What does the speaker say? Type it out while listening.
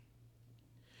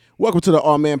Welcome to the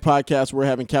All Man Podcast. We're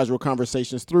having casual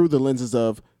conversations through the lenses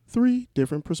of 3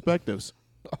 different perspectives.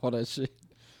 All that shit.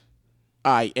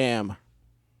 I am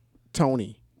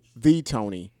Tony, the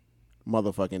Tony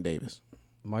motherfucking Davis.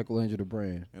 Michelangelo the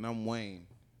brand. And I'm Wayne,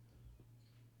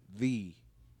 the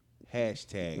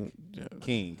hashtag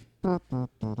king. Damn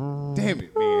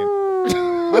it,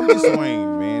 man. I'm just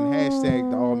Wayne, man.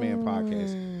 Hashtag the All Man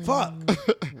Podcast. Fuck.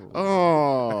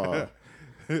 Oh.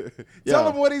 Tell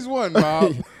him what he's won,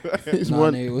 Bob. He's Nah,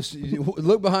 one. nigga,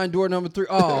 look behind door number 3.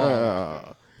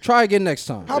 Oh. Try again next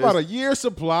time. How about a year's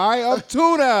supply of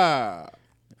tuna?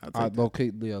 Low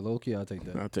key, I'll take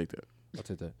that. I'll take that. I'll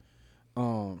take that.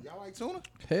 Y'all like tuna?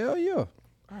 Hell yeah.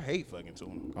 I hate fucking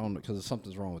tuna. I don't know, because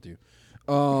something's wrong with you.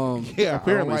 Yeah,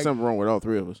 Apparently something wrong with all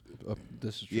 3 of us.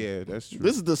 This is true. Yeah, that's true.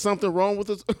 This is the Something Wrong with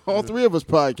Us, all 3 of us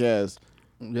podcast.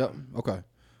 Yep. Okay.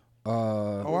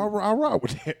 I'll ride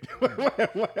with that.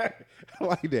 I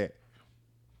like that.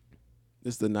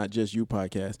 This is the Not Just You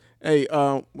podcast. Hey,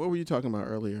 what were you talking about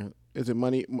earlier? Is it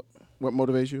money? What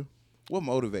motivates you? What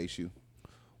motivates you?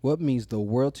 What means the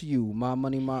world to you? My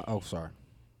money, my... Oh, sorry.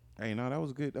 Hey, no, that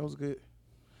was good. That was good.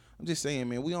 I'm just saying,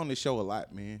 man, we on this show a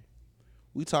lot, man.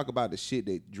 We talk about the shit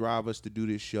that drive us to do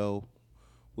this show,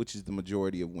 which is the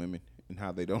majority of women and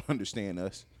how they don't understand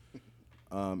us.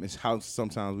 It's how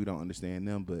sometimes we don't understand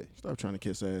them, but Stop trying to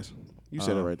kiss ass. You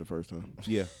said it right the first time.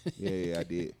 yeah, I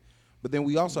did. But then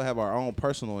we also have our own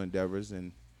personal endeavors,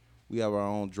 and we have our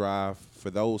own drive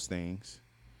for those things.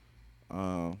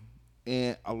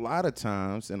 And a lot of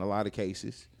times, in a lot of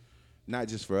cases, not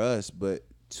just for us, but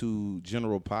to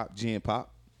general pop, gen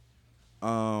pop,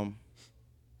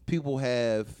 people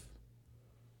have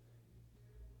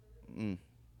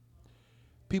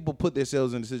people put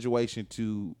themselves in a situation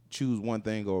to choose one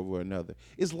thing over another.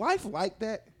 Is life like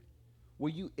that?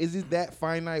 Is it that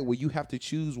finite where you have to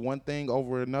choose one thing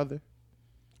over another?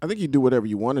 I think you do whatever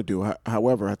you want to do.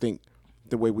 However, I think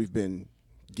the way we've been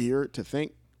geared to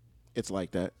think, it's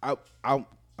like that. I'm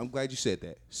glad you said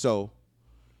that. So,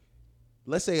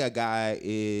 let's say a guy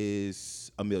is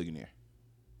a millionaire.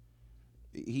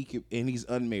 He's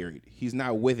unmarried. He's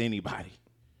not with anybody.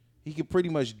 He could pretty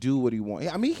much do what he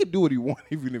wants. I mean, he could do what he wants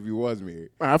even if he was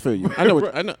married. I feel you. I know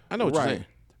what you're saying.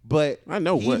 But I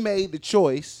know he made the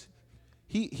choice.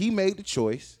 He made the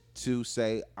choice to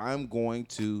say, I'm going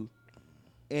to,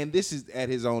 and this is at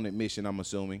his own admission, I'm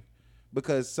assuming,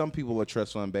 because some people are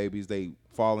trust fund babies. They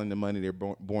fall into money. They're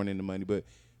born into money. But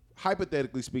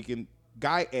hypothetically speaking,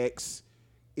 guy X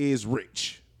is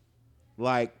rich,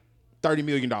 like $30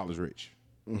 million rich.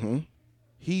 Mm-hmm.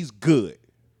 He's good,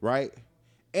 right?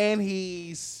 And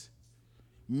he's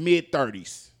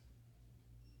mid-30s.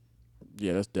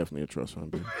 Yeah, that's definitely a trust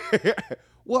fund. Baby.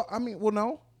 Well,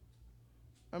 no.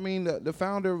 I mean, the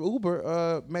founder of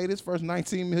Uber made his first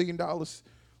 $19 million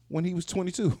when he was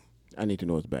 22. I need to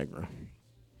know his background.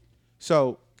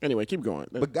 So Anyway, keep going.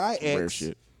 But Guy X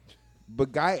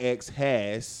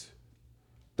has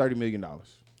 $30 million.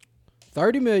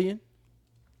 $30 million.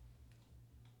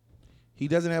 He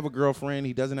doesn't have a girlfriend.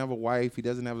 He doesn't have a wife. He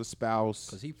doesn't have a spouse.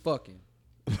 Because he fucking.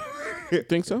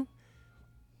 Think so?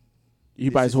 He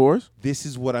buys whores? This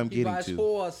is what I'm He getting buys to.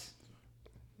 horse.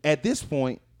 At this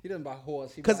point, He doesn't buy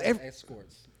horse. He 'Cause buys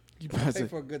escorts. He buys, Pay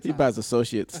for a good he time. buys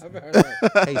associates.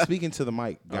 hey, speaking to the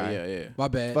mic, guy. Yeah. My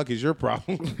bad. Fuck is your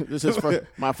problem? This is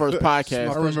my first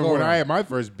podcast. I remember when I had my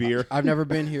first beer. I've never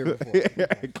been here before.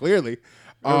 Clearly.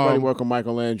 Everybody welcome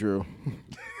Michael Andrew.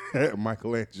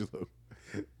 Michelangelo.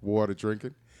 Water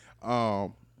drinking.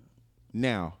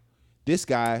 Now, this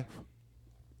guy,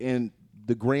 in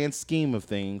the grand scheme of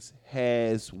things,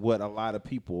 has what a lot of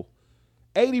people,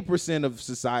 80% of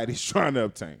society is trying to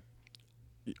obtain.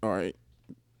 All right.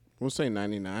 We'll say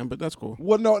 99, but that's cool.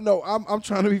 Well, no, I'm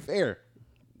trying to be fair.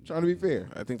 I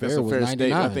think that's Fair a was fair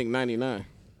statement. 99. I think 99.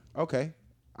 Okay.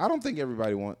 I don't think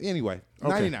everybody wants. Anyway,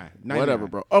 Okay. 99. Whatever,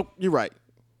 bro. Oh, you're right.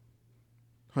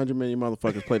 100 million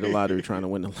motherfuckers play the lottery trying to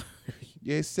win the lottery.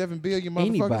 Yeah, it's 7 billion motherfuckers.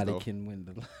 Anybody though. can win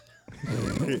the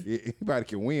Anybody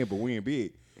can win, but win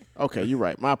big. Okay, you're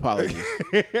right. My apologies.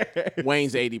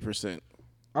 Wayne's 80%.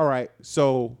 All right.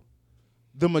 So,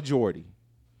 the majority.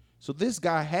 So, this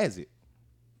guy has it.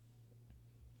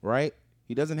 Right?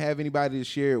 He doesn't have anybody to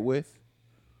share it with.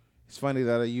 It's funny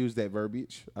that I use that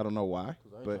verbiage. I don't know why.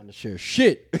 But trying to share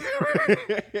shit.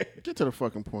 Get to the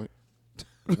fucking point.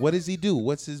 what does he do?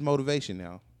 What's his motivation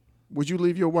now? Would you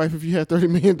leave your wife if you had $30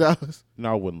 million?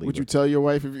 No, I wouldn't leave Would her. you tell your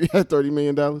wife if you had $30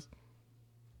 million?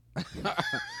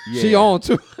 Yeah. She on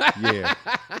too. Yeah.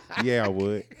 Yeah, I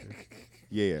would.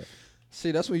 Yeah.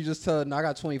 See, that's when you just tell her, no, I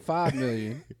got 25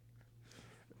 million.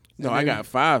 No, I got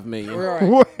 $5 million.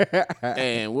 Right.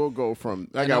 And we'll go from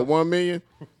I got $1 million.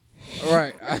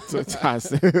 Right. So Ty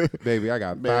said, Baby, I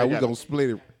got Man, I five. We gotta- gonna split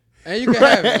it. And you can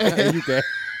have it. And you can.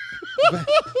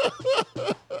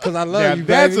 Because I love Now, you,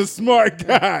 that's baby. a smart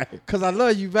guy. Because I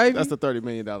love you, baby. that's the $30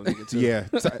 million nigga too.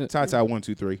 Yeah, Ty 1,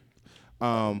 2, 3.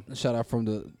 Shout out from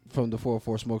the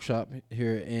 404 Smoke Shop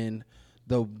here in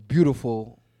the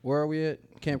beautiful, where are we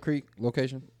at? Camp Creek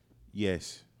location?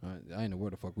 Yes, I ain't know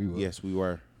where the fuck we were. yes, we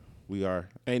were. We are.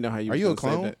 Ain't know how you. Are you a was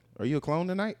gonna say clone? that. Are you a clone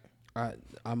tonight?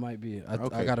 I might be. I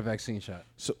Okay. got a vaccine shot.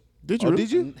 So Did you? Oh, really?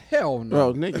 did you? Hell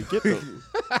no. Bro, nigga, get the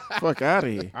fuck out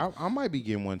of here. I might be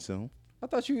getting one soon. I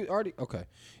thought you already. Okay.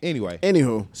 Anyway,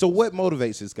 Anywho, so what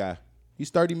motivates this guy? He's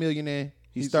 30 millionaire.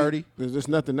 He's 30. There's just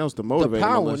nothing else to The motivate him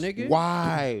power, unless- nigga.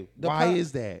 Why? The Why pow-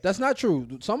 is that? That's not true.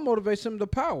 Some motivates him the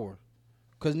power.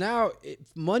 Because now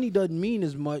money doesn't mean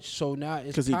as much. So now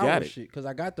it's 'Cause he power got it. shit. Because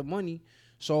I got the money.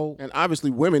 So And obviously,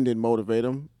 women didn't motivate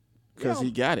him because Yeah.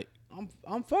 he got it.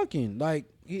 I'm fucking. Like,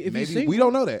 if Maybe you see. we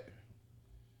don't know that.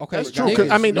 Okay. That's true,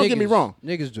 'cause, I mean, don't get me wrong.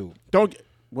 Niggas do. Don't.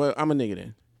 Well, I'm a nigga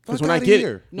then. Because Fuck when I outta get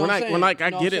here. it, No, when I'm I saying- when I no, get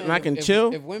I'm it and saying I can if,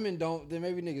 chill. If women don't, then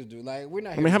maybe niggas do. Like, we're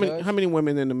not I here mean, to judge. how many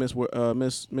women in the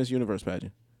Miss Universe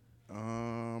pageant? I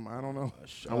don't know.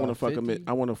 I want to fuck a 50? Miss.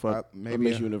 I want to fuck a maybe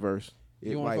Miss a- Universe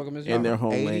You wanna fuck a Miss in their Universe?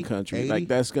 homeland 80, country. 80? Like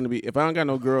that's gonna be. If I don't got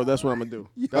no girl, that's what I'm gonna do.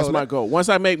 That's Yo, my that- goal. Once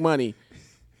I make money,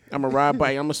 I'm gonna ride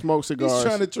bike. I'm gonna smoke cigars. He's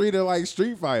trying to treat her like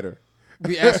Street Fighter.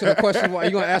 Be asking her questions.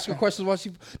 You gonna ask her questions while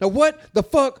she? Now, what the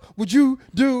fuck would you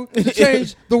do to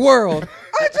change the world?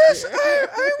 I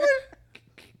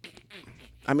would.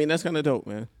 I mean, that's kind of dope,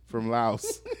 man. From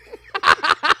Laos.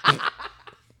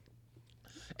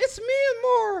 It's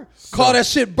Myanmar. Call that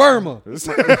shit Burma.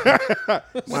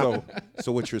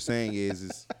 So what you're saying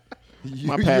is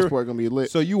My you're- passport gonna be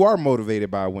lit. So you are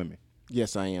motivated by women.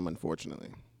 Yes, I am. Unfortunately,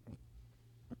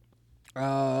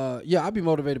 Yeah, I'd be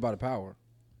motivated by the power,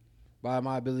 by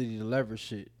my ability to leverage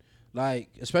shit. Like,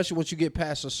 especially once you get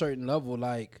past a certain level,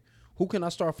 like, who can I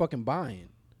start fucking buying?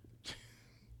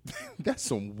 That's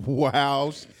some wow.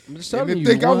 I'm just And telling to you.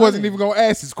 think I wasn't 100. even gonna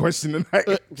ask this question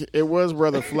tonight. it was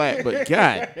rather flat, but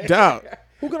God, dog.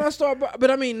 Who can I start?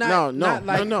 But I mean, not not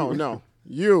like No.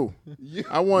 You.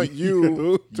 I want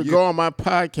you to go on my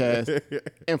podcast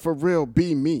and for real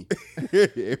be me.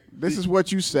 This is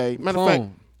what you say. Matter of fact,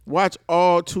 Clone. watch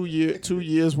all 2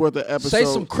 years worth of episodes. Say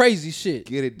some crazy shit.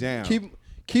 Get it down.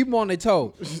 Keep them on their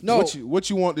toes. No, What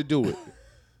you want to do it?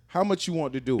 How much you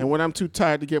want to do it? and when I'm too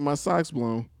tired to get my socks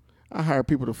blown, I hire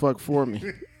people to fuck for me.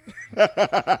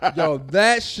 yo,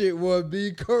 that shit would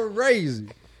be crazy.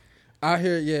 Out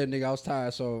here, yeah, nigga, I was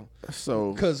tired, so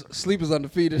So because sleep is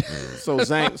undefeated.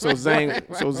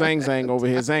 Zang over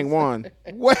here. Zang won.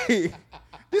 Wait,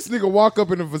 this nigga walk up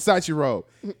in a Versace robe.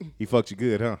 He fucked you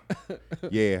good, huh?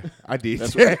 Yeah, I did.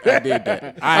 That's what I did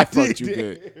that. I fucked you did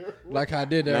good. Like I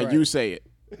did that. Now right. you say it.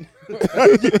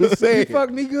 You say You it.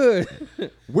 fucked me good.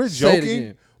 We're Say it joking,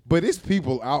 again. but it's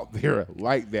people out there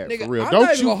like that Nigga, for real. I'm Don't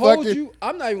not even you gonna hold fucking? you.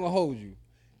 I'm not even gonna hold you.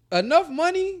 Enough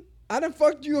money. I done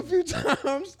fucked you a few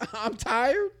times. I'm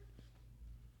tired.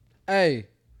 Hey,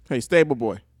 Hey, stable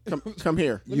boy, come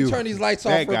here. let me turn these lights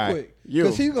off that real guy. quick. You.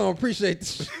 Because he's gonna appreciate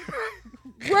this.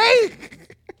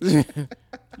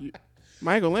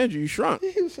 Michael Landry, you shrunk.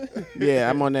 Yeah,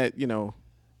 I'm on that.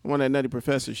 I'm on that Nutty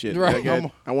Professor shit. Right.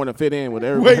 I want to fit in with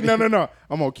everybody. Wait, no.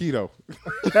 I'm on keto.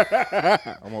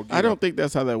 I'm on keto. I don't think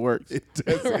that's how that works.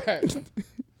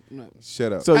 Right.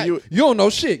 Shut up. So You don't know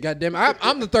shit, goddamn it.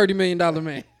 I'm the $30 million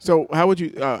man. So how would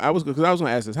you? I was going to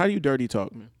ask this. How do you dirty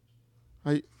talk, man?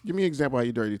 Give me an example how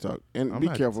you dirty talk, and be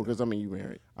not- careful because you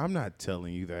married. I'm not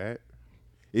telling you that.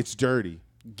 It's dirty.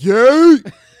 Gay.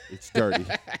 It's dirty.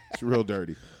 It's real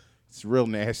dirty. It's real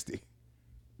nasty.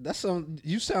 That's some.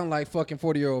 You sound like fucking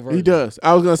 40-year-old version. He does.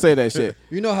 I was gonna say that shit.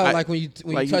 You know how I- like when you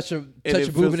like touch you- a and touch it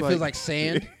a boob feels and it feels like- like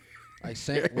sand. Like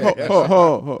sand.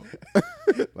 Ho.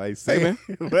 Like, say, man.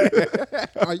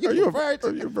 are you a virgin?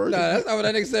 Are you a virgin? Nah, that's not what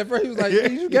that nigga said first. He was like,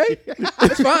 "You gay?"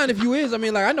 It's fine if you is. I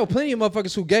mean, like I know plenty of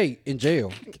motherfuckers who gay in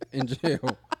jail. In jail.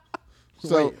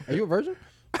 So- Wait, are you a virgin?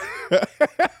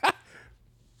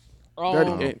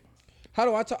 Dirty. How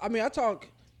do I talk? I mean, I talk.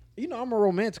 You know, I'm a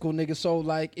romantical nigga, so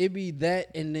like it be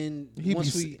that, and then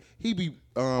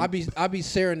I be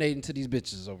serenading to these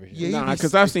bitches over here. Yeah, Nah,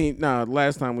 because I've seen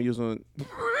last time when you was on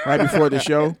right before the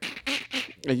show,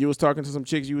 and you was talking to some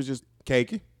chicks, you was just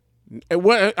cakey. and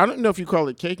what I don't know if you call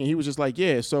it caking. He was just like,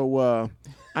 yeah, so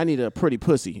I need a pretty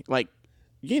pussy. Like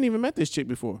you ain't even met this chick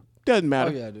before. Doesn't Oh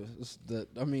matter. yeah, I do.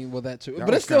 I mean, well that too, That but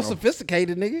was it's still kinda-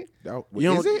 sophisticated, nigga.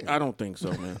 You Is don't- it? I don't think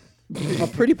so, man. A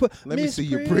pretty Let me see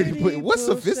your pretty. What's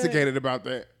pussy. sophisticated about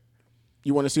that?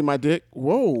 You want to see my dick?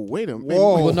 Whoa, wait a minute.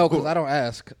 Whoa. Well, no, because I don't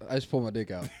ask. I just pull my dick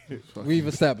out. We've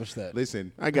established that.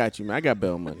 Listen, I got you, man. I got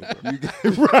bail money.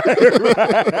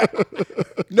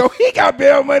 no, he got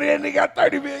bail money and he got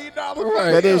 $30 million.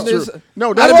 Right. That is This- true.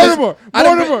 No, I that done is. been- I I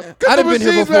done done been- Put I the done been here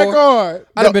machines back before. on.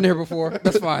 I've been here before.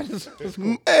 That's fine. That's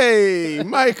cool. Hey,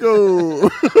 Michael.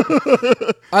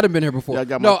 I've been here before. Yeah, I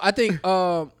got no, my- I think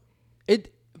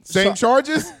it. Same so-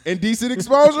 charges and decent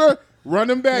exposure. Run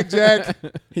them back, Jack.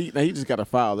 he just got a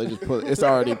file. They just put it's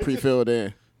already pre-filled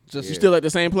in. Just You still at the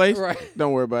same place? Right.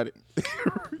 Don't worry about it.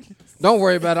 don't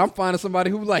worry about it. I'm finding somebody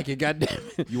who like it. Goddamn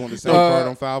it. You want the same card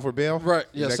on file for bail? Right.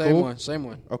 Yeah. Is that Same cool? one. Same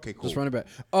one. Okay, cool. Just run it back.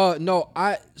 No.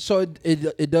 So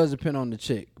it does depend on the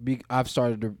chick. I've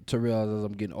started to realize as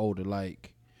I'm getting older.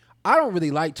 Like, I don't really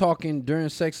like talking during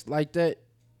sex like that.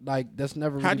 Like, that's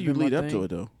never. How really do you been my lead up thing. to it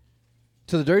though?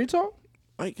 To the dirty talk?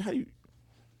 Like how do you?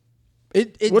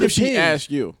 It What if she depends.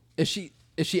 asked you? If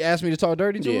she asked me to talk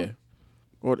dirty to Yeah.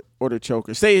 her? Or the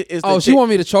choker. Say it's. Oh, the she chick- want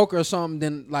me to choke her or something?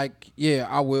 Then like, yeah,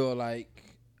 I will. Like,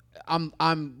 I'm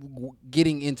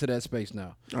getting into that space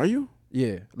now. Are you?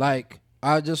 Yeah, like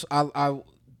I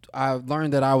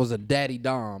learned that I was a daddy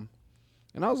dom,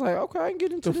 and I was like, okay, I can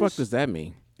get into The this. fuck does that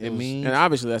mean? It means And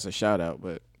obviously that's a shout out,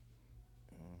 but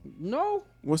No.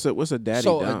 what's a daddy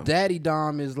So dom? a daddy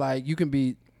dom is like you can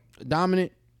be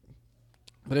dominant,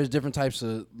 but there's different types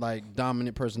of like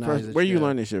dominant personalities. First, that where you have.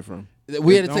 learn this shit from?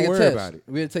 We had to Don't take a worry test. about it.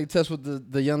 We had to take a test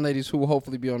with the young ladies who will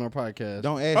hopefully be on our podcast.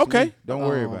 don't ask Okay. me. Don't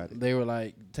worry about it. They were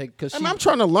like, because I'm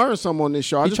trying to learn something on this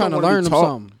show. I you just trying to don't wanna learn be them taught.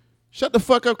 something. Shut the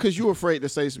fuck up because you afraid to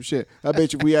say some shit. I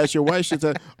bet you if we ask your wife, she'll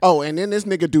tell, oh, and then this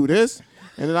nigga do this,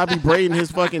 and then I be braiding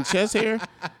his fucking chest hair,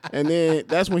 and then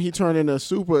that's when he turned into a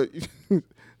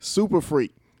super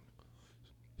freak.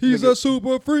 He's a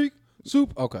super freak.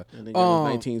 Okay. And they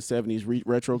got his 1970s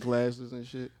retro glasses and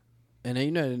shit. And then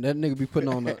you know that nigga be putting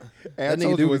on the Hey, I that nigga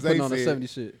told do you be what putting they on the said. 70s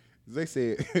shit. They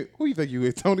said, "Who you think you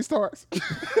is, Tony Starks?"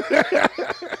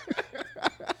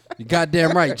 You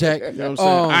goddamn right, Jack. You know what I'm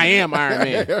saying? I am Iron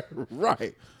Man.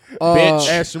 right. Bitch.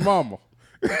 Ask your mama.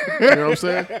 You know what I'm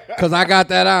saying? Cause I got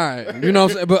that iron. You know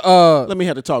what I'm saying? But Let me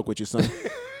have a talk with you, son.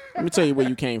 Let me tell you where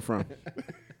you came from.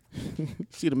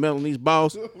 See the metal in these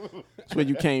balls? That's where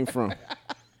you came from.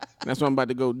 That's what I'm about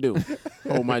to go do.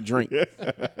 Hold my drink.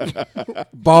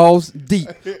 balls deep.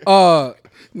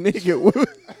 Nigga,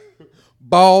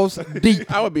 Balls deep.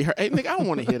 I would be hurt. Hey, nigga, I don't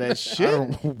want to hear that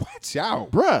shit. Watch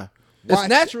out, Bruh. It's Watch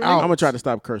naturally. out. I'm going to try to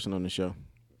stop cursing on the show.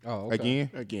 Oh, okay. Again.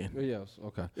 Again. Yes.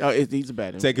 Okay. Oh, he's a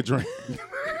bad Take a drink.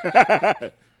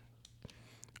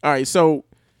 All right, so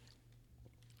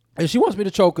If she wants me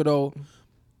to choke her though,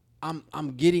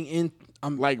 I'm getting in.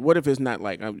 I'm like, what if it's not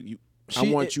like I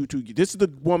want you to. This is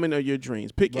the woman of your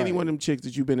dreams. Pick any Right. one of them chicks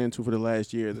that you've been into for the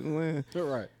last year,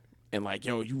 right. and like,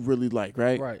 yo, you really like,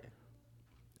 right? Right.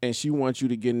 And she wants you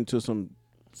to get into some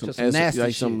Just some nasty like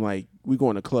shit. some like we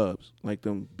going to clubs, like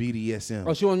them. BDSM.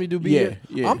 Oh, she wants me to be Yeah, here?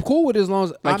 yeah. I'm cool with it as long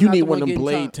as Like I'm you not need the one of them getting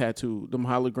blade tied- tattoo, them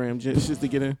hologram shit to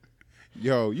get in.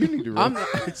 Yo, you need to I'm-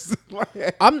 relax.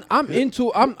 I'm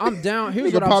into. I'm down. Here's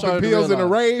Nigga what I'm popping starting pills to in a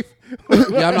realize. rave.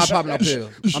 Yeah, I'm not popping no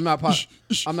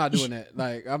pills. I'm not doing that.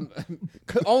 Like I'm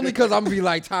only because I'm gonna be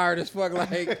like tired as fuck.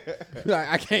 Like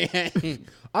I can't.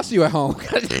 I'll see you at home.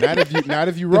 not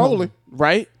if you rolling.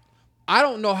 Right? I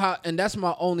don't know how, and that's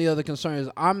my only other concern is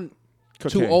I'm too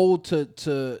Cocaine. old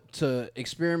to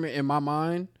experiment in my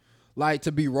mind, like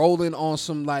to be rolling on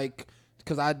some like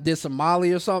because I did some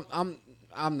Molly or something.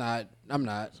 I'm not.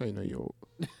 So you know you old.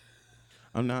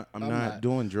 I'm not not.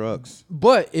 doing drugs.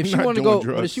 But if she not want to doing go, but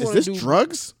drugs. if she Is want this to do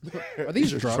drugs? are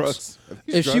these drugs?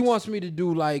 If she wants me to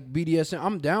do like BDSM,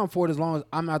 I'm down for it as long as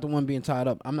I'm not the one being tied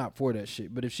up. I'm not for that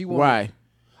shit. But if she wants, Why?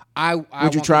 I Would you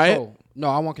want try it? control. No,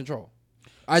 I want control.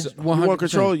 I You 100%. want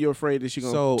control? Or you're afraid that she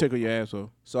gonna So- tickle your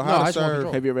asshole? So No, how I to just want serve?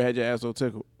 control. Have you ever had your asshole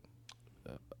tickled?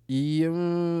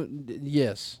 Yeah,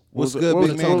 yes. What's What good, was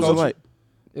big it- man? what was it Coach? like?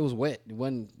 It was wet. It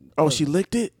wasn't. Oh, she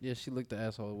licked it. Yeah, she licked the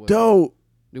asshole. It wasn't, Dope.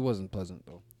 it wasn't pleasant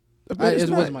though. But it's It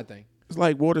not. wasn't my thing. It's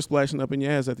like water splashing up in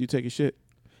your ass after you take a shit.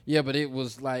 Yeah, but it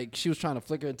was like she was trying to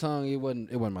flick her tongue. It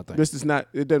wasn't my thing. This is not.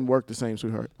 It doesn't work the same,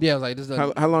 sweetheart. Yeah, I was like, this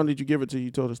doesn't. How long did you give it till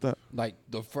you told her stop? Like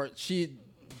the first, she had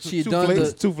Two done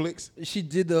flicks. the. Two flicks. She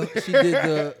did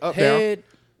the Up, head.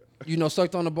 You know,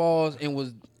 sucked on the balls and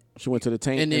was, She went to the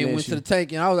tank and then went she, to the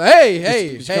tank. And I was like,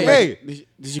 hey, Did she come hey, back- did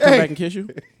she come Hey. back and kiss you?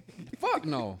 fuck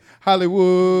no.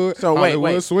 Hollywood. So wait, Hollywood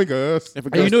wait. swingers. If a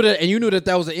And girl, you knew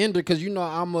that was an ender because you know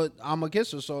I'm a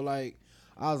kisser. So like,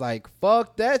 I was like,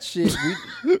 fuck that shit.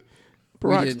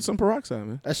 didn't- Some peroxide,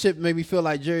 man. That shit made me feel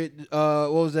like Jerry.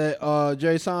 What was that?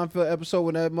 Jerry Seinfeld episode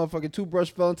when that motherfucking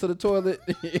toothbrush fell into the toilet.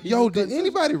 Yo, did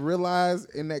anybody realize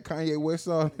in that Kanye West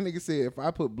song, the nigga said, if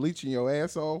I put bleach in your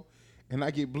asshole and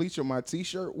I get bleach on my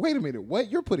t-shirt, wait a minute, what?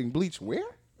 You're putting bleach where?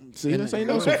 See, this ain't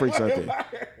no some freaks out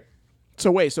there.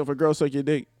 So wait, so if a girl suck your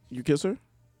dick, you kiss her?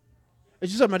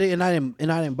 It's just my dick, and I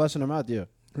didn't bust in her mouth. Yeah.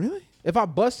 Really? If I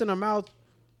bust in her mouth,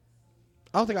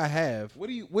 I don't think I have. What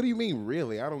do you mean,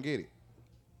 really? I don't get it.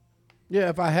 Yeah,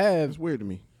 if I have. It's weird to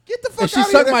me. Get the fuck she out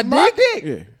of suck here. my That's my dick?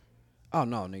 dick. Yeah. Oh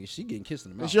no, nigga, she getting kissed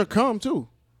in the mouth. It's your cum too.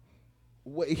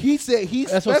 What, he said he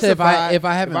That's what I said. If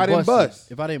I haven't didn't busted,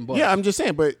 bust. if I didn't bust, Yeah, I'm just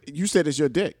saying, but you said it's your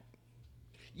dick.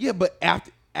 Yeah, but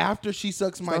after she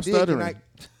sucks my Stop dick, stuttering. and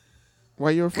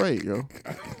Why you afraid, yo?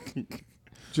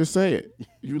 Just say it.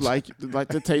 You like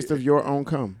the taste of your own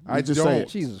cum. You I just don't. say it.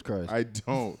 Jesus Christ, I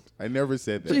don't. I never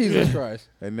said that. Jesus Christ.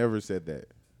 I never said that.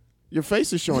 Your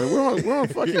face is showing. We're on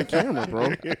fucking camera, bro.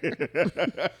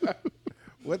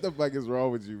 What the fuck is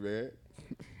wrong with you, man?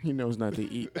 He knows not to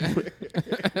eat.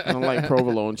 I don't like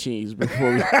provolone cheese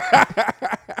before we.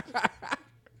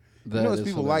 You know, is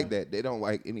people hilarious. like that. They don't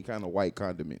like any kind of white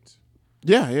condiments.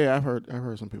 Yeah, I've heard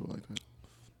some people like that.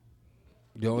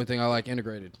 The only thing I like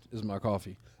integrated is my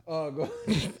coffee.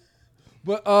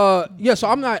 But yeah, so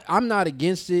I'm not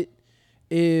against it.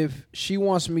 If she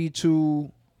wants me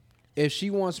to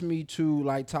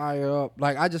like tie her up,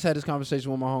 like I just had this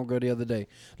conversation with my homegirl the other day.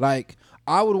 Like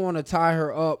I would want to tie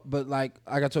her up, but like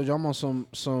I told you, I'm on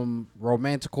some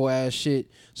romantical ass shit.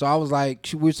 So I was like,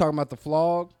 we was talking about the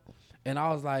flog, and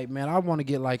I was like, man, I want to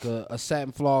get like a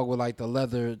satin flog with like the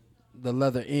leather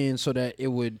end so that it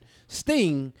would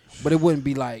sting, but it wouldn't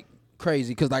be like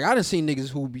crazy. Cause like I done seen niggas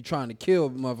who be trying to kill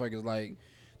motherfuckers, like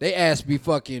they ass be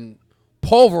fucking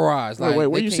pulverized. Like, Wait, they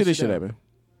where you can't see this shit down. at, man?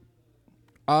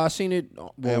 I seen it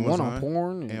one Amazon. on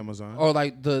porn. Amazon. Or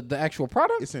like the actual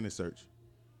product. It's in the search.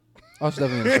 Oh, it's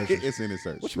definitely in the search. It's in the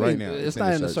search What you right mean? now. It's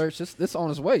not in the search. It's on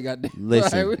its way. Goddamn.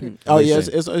 Listen. Like, Oh yeah,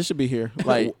 Listen. it should be here.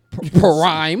 Like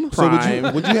Prime. So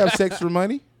Prime. would you have sex for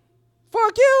money?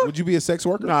 Fuck you. Would you be a sex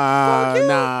worker? nah,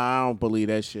 I don't believe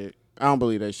that shit. I'll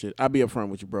be upfront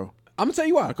with you, bro. I'm gonna tell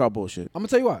you why. I call bullshit. I'm gonna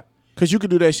tell you why. Cause you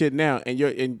could do that shit now, and you're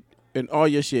in all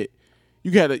your shit.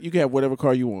 You can have whatever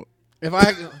car you want. If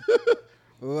I,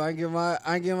 I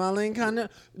get my link on there.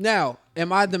 Now,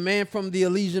 am I the man from the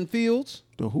Elysian Fields?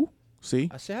 The who?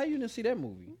 See, I said, how you didn't see that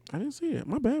movie? I didn't see it.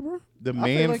 My bad, bro. The feel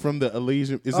man like- from the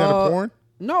Elysian. Is that a porn?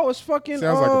 No, it's fucking.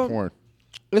 Sounds like a porn.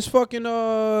 It's fucking.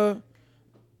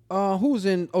 Who's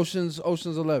in Ocean's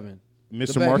 11?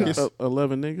 Mr. bad Marcus.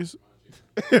 11 niggas.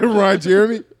 Ron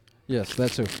Jeremy. Yes,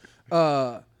 that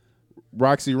too.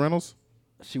 Roxy Reynolds.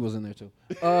 She was in there too.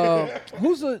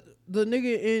 Who's the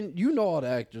nigga in? You know all the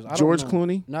actors. I don't George know.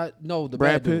 Clooney? The Brad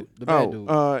bad dude. Pitt. The bad dude.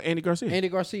 Andy Garcia. Andy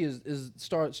Garcia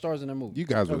stars in that movie. You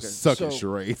guys were Okay, sucking so-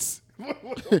 charades.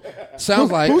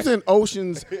 Sounds like Who's in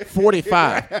Ocean's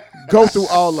 45? Go through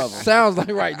all of them. sounds like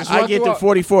right. Just I run get through to all-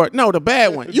 44. No, the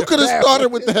bad one. You could have started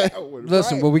with that.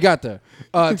 Listen, but we got there.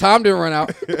 Time didn't run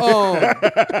out.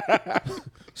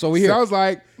 So we here. Sounds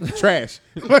like trash.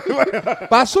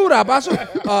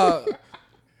 Basura.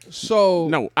 So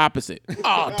No, opposite.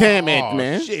 Oh, damn it,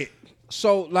 man. Shit.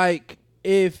 So like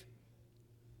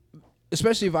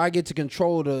especially if I get to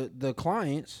control the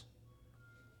clients,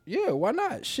 yeah, why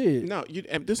not? Shit. No,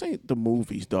 this ain't the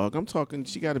movies, dog. I'm talking.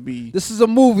 She got to be. This is a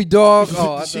movie, dog.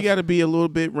 Oh, she got to be a little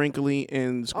bit wrinkly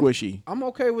and squishy. I'm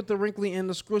okay with the wrinkly and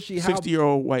the squishy.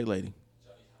 60-year-old white lady.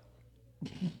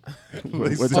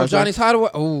 What's Oh, that? Johnny's Hideaway.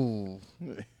 Oh, That's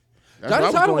Johnny's where I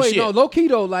was going, Hideaway. shit. No, low key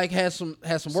though, like has some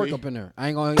work See? up in there. I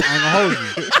ain't gonna hold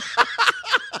you.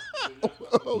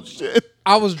 Oh shit.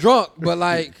 I was drunk, but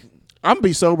like I'm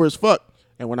be sober as fuck.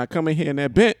 And when I come in here in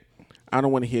that bent, I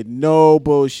don't want to hear no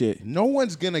bullshit. No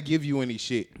one's gonna give you any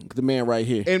shit. The man right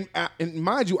here. And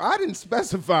mind you, I didn't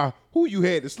specify who you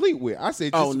had to sleep with. I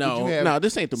said, just, Oh, no. would you have No,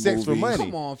 this ain't the sex for movies. money.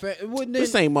 come on, fam. Wouldn't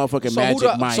This it- ain't motherfucking so who Magic do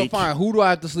I- Mike. So fine, who do I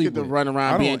have to sleep Get to with? run I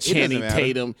around don't- being it doesn't Channing matter.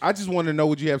 Tatum. I just want to know,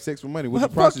 would you have sex for money? Would you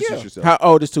Fuck prostitute yeah. yourself? How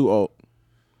old is too old?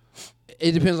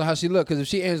 It depends on how she look. Because if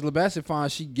she Angela Bassett fine,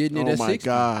 she getting it Oh at my 60.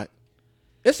 God.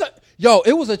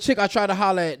 It was a chick I tried to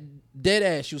holler at dead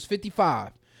ass. She was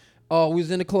 55. We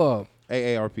was in the club.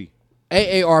 AARP.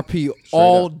 AARP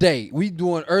all up. day. We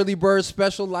doing early bird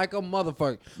special like a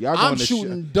motherfucker. Y'all I'm going to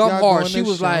shooting sh- dumb y'all hard. going She to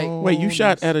was like, show- Wait, you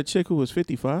shot this- at a chick who was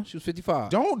 55? she was 55.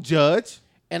 Don't judge.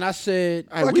 And I said,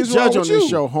 Hey, fuck we is wrong judge on with this you?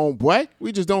 show, homeboy.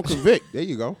 We just don't convict. There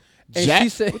you go. and Jack, she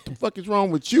said, what the fuck is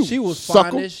wrong with you? she was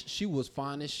sucker? fine as she was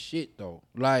fine as shit though.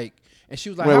 Like, and she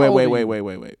was like, how old Wait. are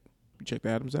you? You checked the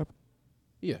Adam's apple?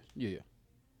 Yeah.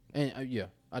 And yeah,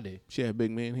 I did. She had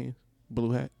big man hands.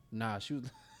 Blue hat. Nah, she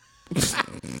was.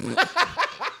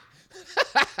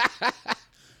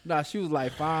 Nah, she was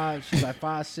like 5. She was like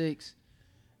 5'6",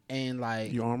 and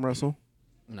like You arm wrestle?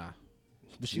 nah.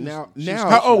 But she was, Now,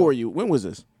 How old were you? When was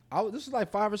this? this was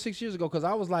like 5 or 6 years ago because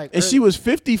I was like, And she was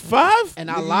 55? and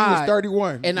I nigga, you was lied,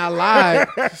 31. and I lied,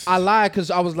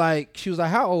 because I was like, she was like,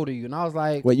 how old are you? And I was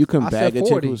like, Wait, you couldn't I bag said a chick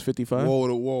 40. who was 55?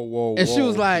 Whoa. And she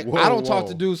was like, whoa, I don't talk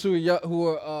whoa. to dudes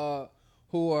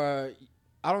who are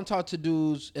I don't talk to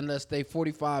dudes unless they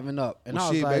 45 and up. And Well, I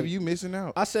was shit, like, baby, you missing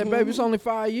out. I said, baby, it's only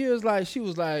 5 years. Like, she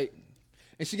was like,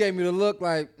 and she gave me the look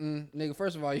like, nigga,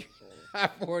 first of all, you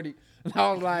not 40. And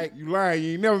I was like, You lying.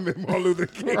 You ain't never met Martin Luther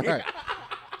King. right.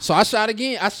 So I shot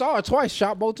again. I saw her twice,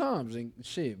 shot both times and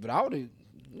shit. But I would have,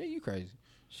 nigga, you crazy.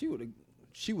 She would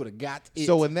have got it.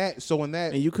 So in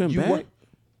that, And you couldn't bag? weren't-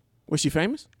 Was she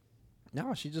famous?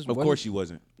 no, she just Of wasn't. course she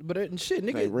wasn't. But shit,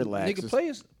 nigga, Hey, relax.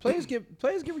 nigga,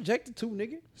 players get rejected too,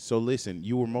 nigga. So listen,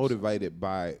 you were motivated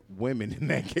by women in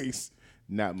that case,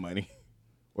 not money.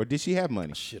 Or did she have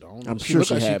money? Shit, I don't know. I'm sure looked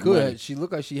she like had could. money. She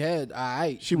looked like she had.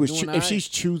 She was doing if she's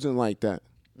choosing like that.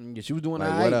 yeah, she was doing Like,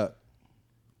 all right. what up?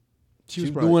 She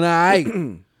was probably- doing all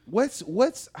right.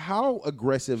 What's how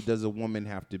aggressive does a woman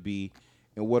have to be,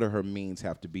 and what are her means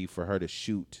have to be for her to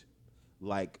shoot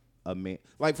like a man?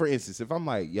 Like for instance, if I'm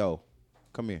like, yo,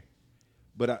 come here,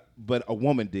 but a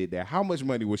woman did that, how much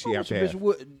money would she have to Bitch have?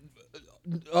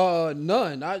 would-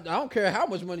 none. I don't care how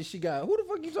much money she got. Who the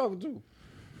fuck you talking to?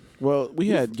 Well, we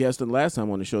had guests the last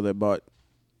time on the show that bought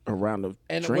a round of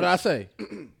And drinks. what I say?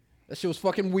 That shit was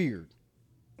fucking weird.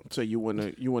 So you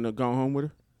wanna go home with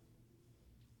her?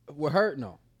 With her,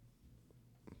 no.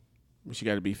 She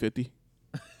got to be 50.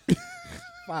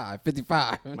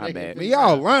 55. My bad. Man,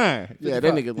 y'all lying. Yeah,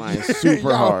 that nigga lying super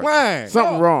Y'all hard. lying.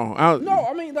 Something wrong. No,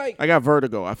 I mean like I got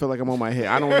vertigo. I feel like I'm on my head.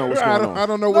 I don't know what's I going on.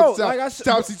 don't know no, what's like I said,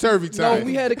 topsy turvy time. No,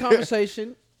 we had a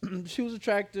conversation. She was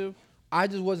attractive. I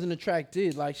just wasn't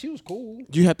attracted. Like she was cool.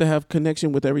 Do you have to have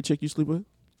connection with every chick you sleep with?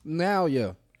 Now,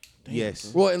 yeah.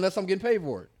 Yes, Well, unless I'm getting paid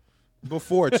for it.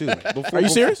 before too. Before, Are you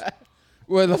serious?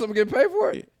 Well, unless I'm getting paid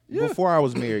for it. Yeah. Before I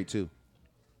was married too.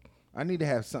 I need to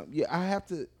have something. Yeah, I have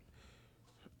to.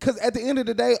 Cause at the end of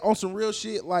the day, on some real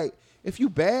shit, like if you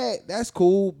bad, that's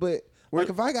cool. But like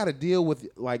if I got to deal with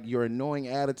like your annoying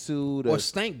attitude, Or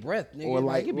stank breath, nigga. or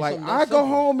like give me like something I that go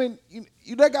simple. home and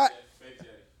you that got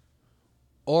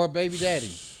Or baby daddy.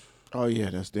 Oh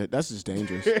yeah, that's just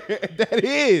dangerous. that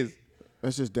is.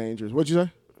 That's just dangerous. What'd you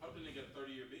say? Hope the nigga a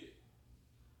 30-year bid.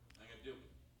 I ain't gonna deal with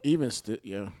it. Even still,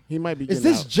 yeah, he might be. Is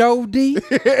Getting this out. Joe D?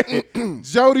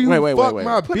 Jody, who Wait, fuck wait.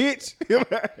 my bitch.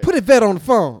 Put it vet on the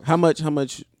phone. How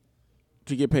much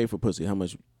to get paid for pussy? How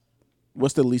much?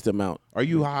 What's the least amount? Are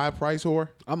you a high price whore?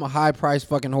 I'm a high price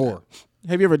fucking whore.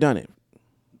 Have you ever done it?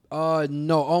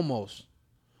 No, almost.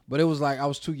 But it was like I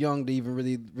was too young to even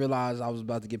really realize I was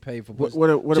about to get paid for pussy. what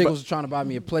Chick about- was trying to buy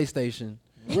me a PlayStation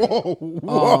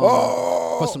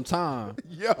Whoa. for some time.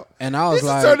 Yo. And I was This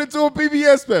like, turned into a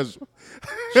PBS special.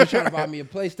 she was trying to buy me a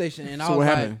PlayStation, and I So was what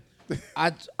like, happened?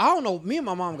 I don't know. Me and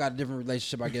my mom got a different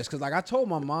relationship, I guess, because like I told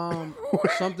my mom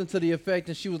something to the effect,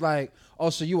 and she was like, "Oh,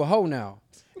 so you a hoe now?"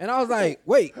 And I was like,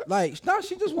 "Wait, like, no,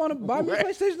 she just want to buy me a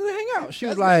PlayStation to hang out." She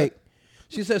was like,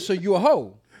 she said, "So you a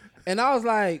hoe?" And I was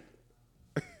like,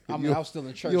 I mean, I was still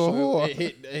in church, you're a so whore.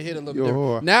 it hit a little You're a different.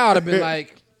 whore. Now I'd have been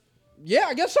like, "Yeah,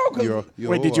 I guess so." Cause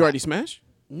Wait, did you already smash?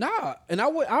 nah, and I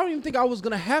don't even think I was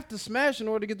gonna have to smash in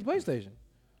order to get the PlayStation.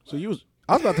 So you was.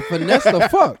 I was about to finesse the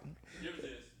fuck. The difference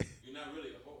is you're not really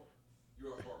a whore.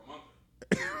 You're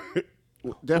a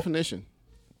whoremonger. Definition.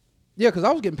 Yeah, because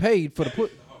I was getting paid for the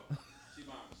put. She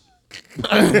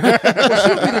buying the shit. Well,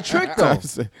 she would be the trick though.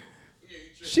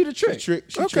 She the trick.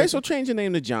 Okay, so change your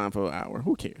name to John for an hour.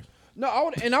 Who cares? No, I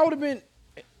would have been.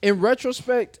 In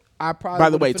retrospect, I probably. By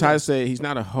the would've way, Ty finessed. said he's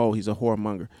not a hoe. He's a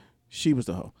whoremonger. She was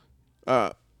the hoe.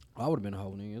 I would have been a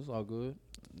whole nigga. It's all good.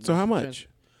 So how much?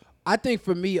 I think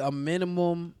for me, a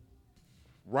minimum,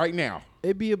 Right now.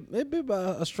 it'd be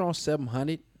about a strong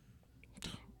 700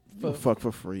 Fuck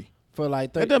for free. for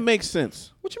like That 30. doesn't make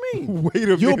sense. What you mean? Wait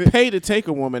a You'll minute. pay to take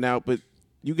a woman out, but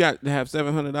you got to have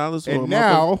 $700 for a And motherfucker?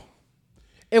 now,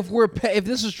 if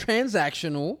this is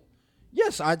transactional,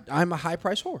 yes, I'm a high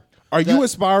price whore. are you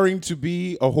aspiring to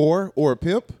be a whore or a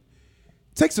pimp?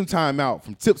 Take some time out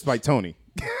from Tips by Tony.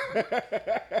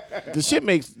 the shit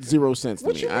makes zero sense to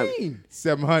What me. you mean?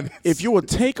 700. If you will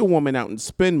take a woman out and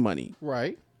spend money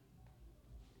Right.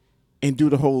 and do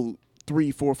the whole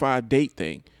 3, 4, 5 date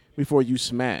thing before you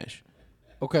smash,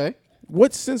 Okay.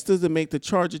 what sense does it make to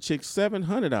charge a chick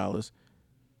 $700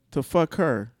 to fuck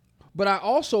her? But I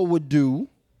also would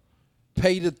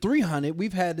pay the $300.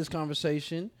 We've had this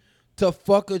conversation to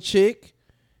fuck a chick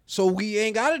So we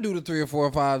ain't got to do the 3 or 4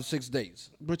 or 5, 6 dates.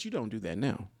 But you don't do that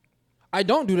now. I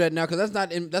don't do that now because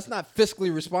that's not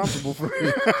fiscally responsible for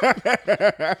me.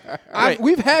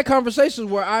 We've had conversations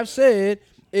where I've said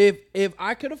if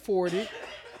I could afford it,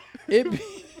 it'd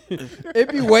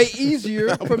be way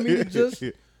easier for me to just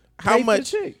How pay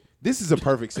much? For the chick. This is a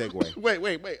perfect segue.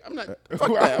 Wait. I'm not.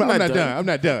 Fuck that. I'm not done. I'm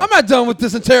not done. I'm not done with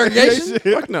this interrogation.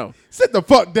 Fuck no. Sit the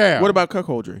fuck down. What about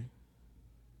cuckoldry?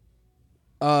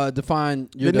 Define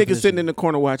your The nigga definition. sitting in the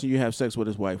corner watching you have sex with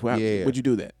his wife. Yeah. Would you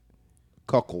do that?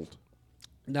 cuckold?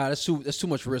 Nah, that's too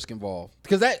much risk involved.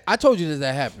 Because I told you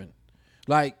that happened.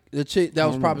 Like the chick that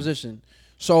was proposition.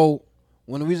 So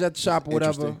when we was at the shop or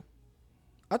whatever, Interesting.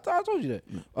 I told you that.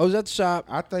 I was at the shop.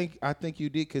 I think you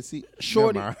did because he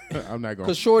Shorty- never mind. I'm not going.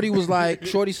 Because Shorty was like,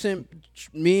 Shorty sent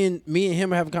me and him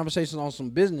were having conversations on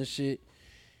some business shit.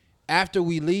 After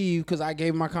we leave, because I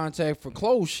gave him my contact for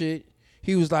clothes shit,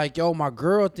 he was like, yo, my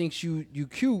girl thinks you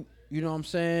cute. You know what I'm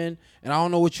saying? And I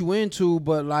don't know what you into,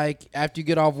 but like after you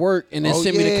get off work, and then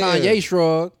send me the Kanye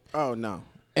shrug. Oh no.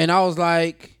 And I was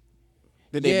like,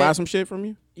 Did they Yeah. buy some shit from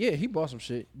you? yeah, he bought some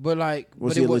shit. But like,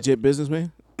 Was but he it a legit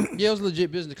businessman? Yeah, it was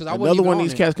legit business because I wasn't Another even one of on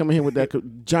these it. cats coming here with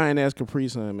that giant ass Capri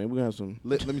Sun, man. We got some.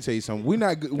 Let me tell you something. We're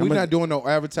not doing no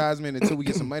advertisement until we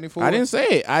get some money for it. I didn't say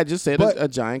it. I just said But- a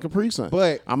giant Capri Sun.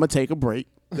 but- I'm gonna take a break,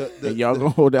 The and y'all gonna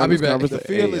hold down I'll be this back. conversation. The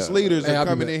fearless leaders Hey, are I'll be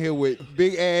coming back. in here with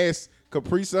big ass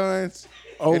Capri Suns,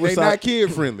 and they Oversized- not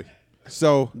kid friendly.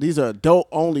 So These are adult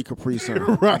only Capri Sun.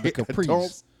 right, Capris.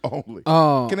 adults only.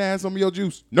 Um, Can I have some of your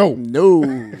juice? No. No.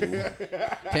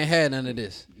 Can't have none of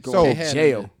this. So Can't have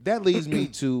jail. none of that leads me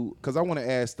to, because I want to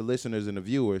ask the listeners and the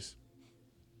viewers.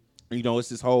 You know, it's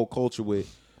this whole culture with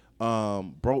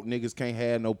broke niggas can't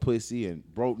have no pussy and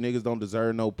broke niggas don't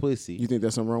deserve no pussy. You think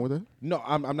there's something wrong with that? No,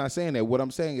 I'm not saying that. What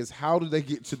I'm saying is, how do they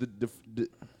get to the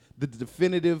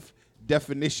definitive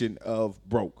definition of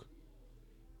broke?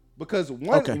 Because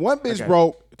one Okay, bitch okay.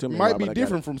 broke Tell me might why, be but I got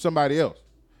different from somebody else.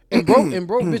 And broke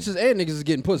bitches and niggas is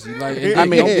getting pussy. Like, and I they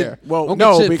mean, don't yeah. get, Well, don't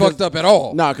no, get shit because- fucked up at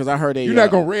all. Nah, because I heard a. You're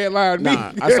not gonna redline me.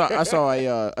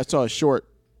 Nah, I saw a short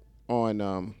on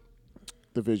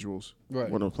the visuals, Right.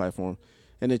 one of the platform,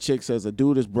 and the chick says a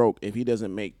dude is broke if he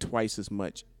doesn't make twice as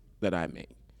much that I make.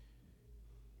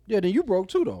 Yeah, then you broke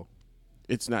too though.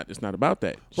 It's not about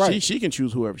that. Right. She can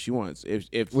choose whoever she wants.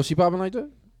 If Was she popping like that?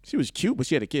 she was cute, but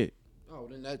she had a kid. Oh,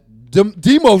 then that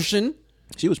demotion.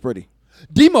 She was pretty.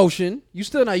 Demotion. You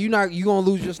still not. You gonna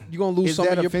lose. You gonna lose Is some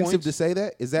that of your offensive points. to say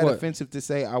that? Is that What? offensive to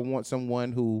say I want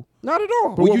someone who? Not at all.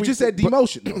 Well, what you we- just said but-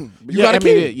 demotion. though. You got a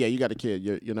kid. Yeah, you got a kid.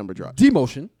 Your number dropped.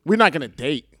 Demotion. We're not gonna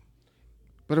date.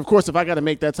 But of course, if I got to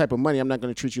make that type of money, I'm not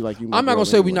gonna treat you like you. my I'm not girl gonna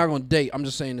say we're anyway. not gonna date. I'm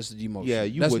just saying this is demotion. Yeah,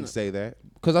 you That's wouldn't not- say that.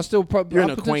 Because I still probably You're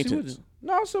an I potentially acquaintance. would.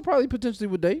 No, I still probably potentially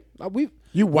would date.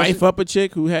 You wife up a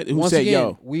chick who Once said, again,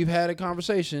 "Yo, we've had a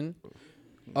conversation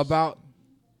about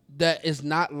that is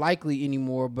not likely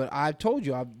anymore. But I told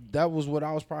you that was what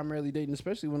I was primarily dating,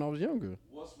 especially when I was younger.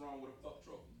 What's wrong with a fuck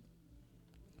trophy?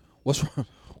 What's wrong?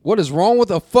 What is wrong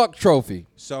with a fuck trophy?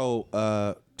 So,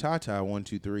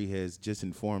 Tata123 has just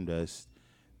informed us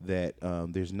that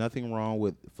there's nothing wrong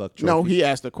with fuck trophies. no." He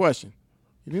asked a question.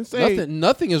 He didn't say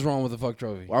Nothing is wrong with a fuck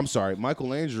trophy. Well, I'm sorry,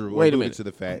 Michael Andrew Wait a alluded minute. to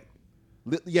the fact.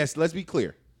 Yes, let's be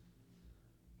clear.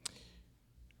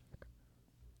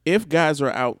 if guys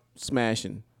are out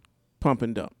smashing, pump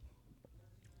and dump,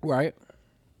 Right.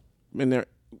 and they're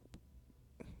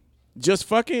just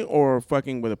fucking or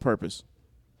fucking with a purpose.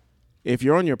 If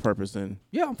you're on your purpose, then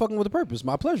Yeah, I'm fucking with a purpose.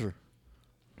 My pleasure.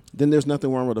 there's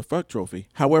nothing wrong with a fuck trophy.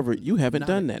 However, you haven't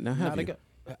done that. Now, have Not a you?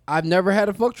 gu- I've never had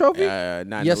a fuck trophy.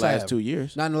 Not Yes, in the I last have. 2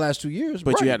 years. Not in the last 2 years.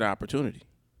 But right. you had an opportunity.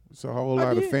 It's a whole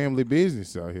lot of did. family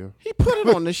business out here. He put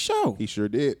it on the show. He sure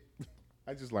did.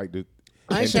 I just like to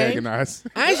I ain't saying- antagonize.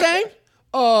 I ain't saying.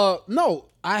 No,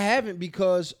 I haven't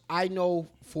because I know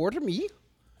for me,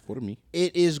 For me.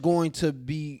 it is going to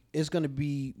be. It's going to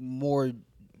be more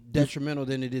detrimental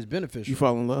than it is beneficial. You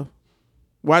fall in love.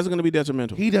 Why is it going to be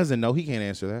detrimental? He doesn't know. He can't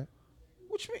answer that.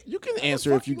 What you mean? You can How the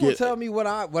answer fuck if you gonna get. tell me what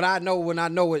I know when I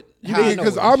know it. How I know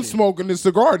Because it I'm and shit. smoking this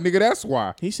cigar, nigga. That's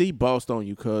why. He bossed on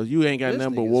you, cuz you ain't got This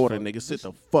nothing but nigga's water, fuck- nigga. Sit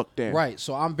the fuck down. Right.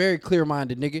 So I'm very clear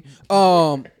minded, nigga.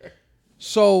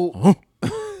 So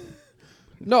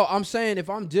no, I'm saying if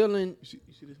I'm dealing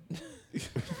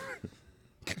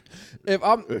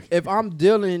if I'm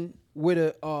dealing with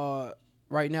a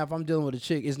right now, if I'm dealing with a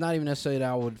chick, it's not even necessarily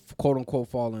that I would quote unquote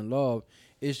fall in love.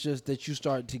 It's just that you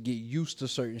start to get used to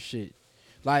certain shit.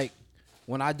 Like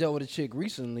when I dealt with a chick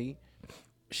recently,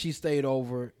 she stayed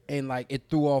over and like it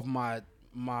threw off my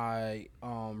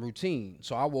routine.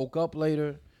 So I woke up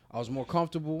later. I was more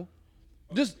comfortable.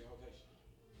 Just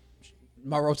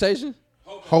my rotation.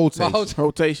 Whole My whole taste.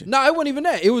 Rotation. No, it wasn't even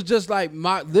that. It was just like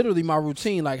literally my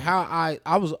routine. Like how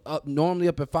I was normally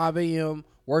up at 5 a.m.,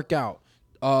 work out,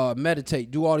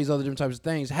 meditate, do all these other different types of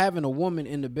things. Having a woman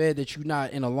in the bed that you're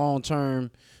not in a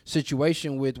long-term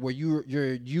situation with, where you're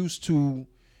used to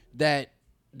that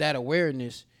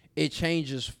awareness, it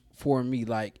changes for me.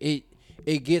 Like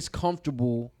it gets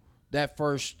comfortable that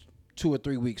first 2 or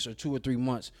 3 weeks or 2 or 3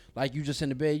 months. Like you just in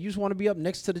the bed, you just want to be up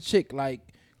next to the chick, like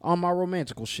on my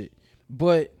romantical shit.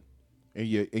 But And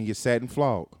your satin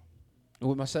flog.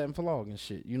 with my satin flog and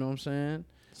shit, you know what I'm saying?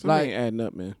 Something Like, ain't adding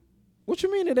up, man. what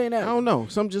you mean it ain't I that? don't know.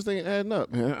 Some just ain't adding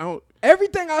up, man. I don't.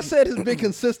 Everything I said has been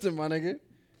consistent, my nigga.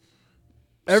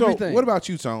 Everything. So, what about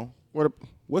you, Tone? What?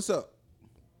 What's up?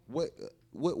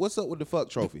 What's up with the fuck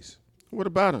trophies? What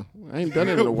about him? I ain't done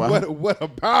it in a while. what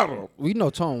about them? We know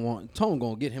Tone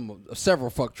gonna get him several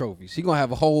fuck trophies. He gonna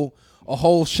have a whole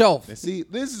shelf. See,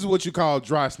 this is what you call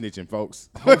dry snitching, folks.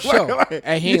 Whole shelf.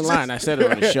 Hey, he ain't lying. I said it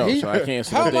on the show, so I can't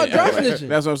say How am I that. dry snitching?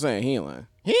 That's what I'm saying. He ain't lying.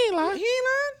 He ain't lying. He ain't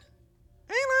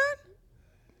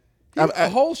lying. A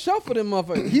whole shelf of them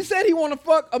motherfuckers. He said he want to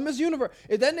fuck a Miss Universe.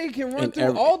 If that nigga can run And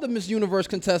through all the Miss Universe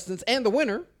contestants and the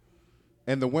winner,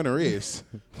 And the winner is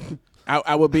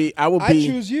I would be. I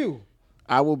choose you.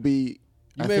 I will be.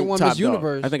 You I made think one top Miss dog.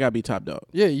 Universe. I think I'd be top dog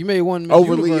Yeah, you made one Miss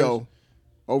over Universe. Leo,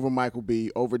 over Michael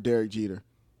B, over Derek Jeter.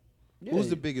 Yeah. who's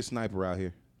the biggest sniper out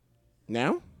here?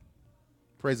 Now,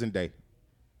 Present day.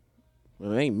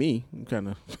 well, it ain't me. I'm kind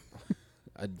of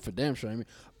for damn sure. I mean,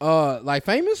 like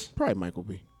famous? probably Michael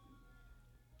B.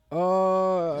 I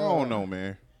don't know,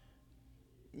 man.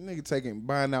 Nigga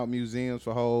buying out museums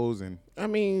for hoes and I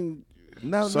mean,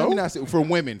 no, So? let me not say for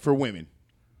women,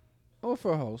 Or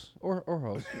for a host. Or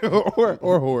host.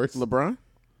 or horse. LeBron.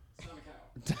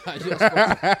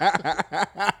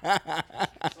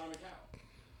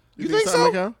 You think so?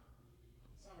 Simon Cowell?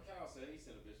 Simon Cowell said he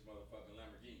sent a bitch motherfucking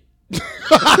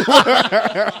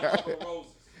Lamborghini.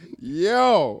 Roses.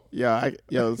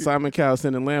 Yo, Simon Cowell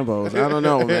sending Lambos. I don't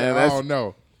know, man. I don't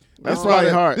know. That's probably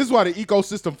hard. This is why the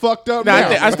ecosystem fucked up. No,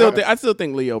 now. I still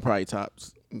think Leo probably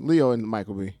tops. Leo and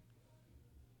Michael B.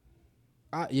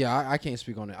 I can't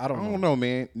speak on it. I I don't don't know. know,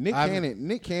 man. Nick Cannon.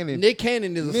 Nick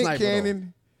Cannon is a Nick sniper.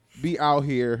 Cannon be out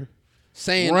here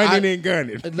Saying running and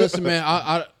gunning. Listen, man,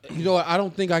 I you know what? I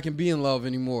don't think I can be in love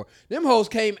anymore. Them hoes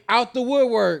came out the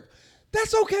woodwork.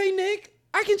 That's okay, Nick.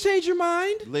 I can change your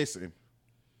mind. Listen,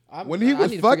 I when he I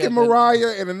was need to fucking figure out that-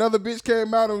 Mariah and another bitch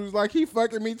came out and was like, he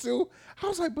fucking me too. I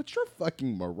was like, but you're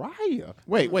fucking Mariah.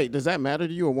 Wait. Does that matter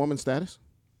to you? A woman's status?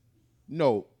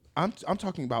 No, I'm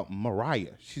talking about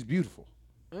Mariah. She's beautiful.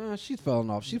 She's falling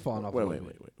off. She's falling off. a little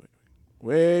bit.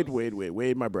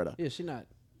 Wait, my brother. Yeah, she not.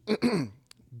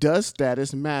 Does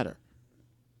status matter?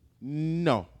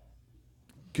 No,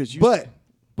 Because but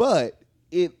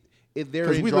if they're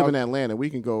because in we drug- live in Atlanta, we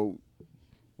can go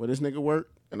where this nigga work,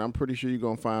 and I'm pretty sure you're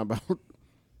gonna find about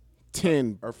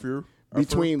 10 or fear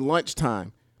between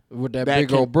lunchtime. With that That big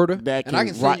can- old Berta. that And I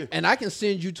can can rock- send, and I can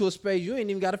send you to a space you ain't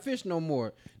even got to fish no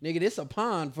more. Nigga, it's a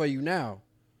pond for you now.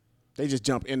 They just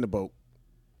jump in the boat.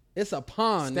 It's a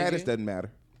pond. status nigga. doesn't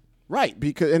matter. Right,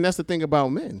 because and that's the thing about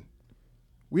men.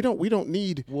 We don't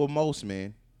need Well, most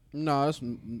men. No, it's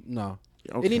no.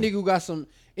 Okay. Any nigga who got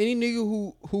any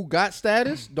nigga who got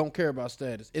status don't care about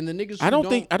status. And the niggas who I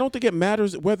don't think it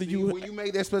matters whether When you you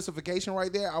made that specification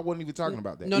right there, I wasn't even talking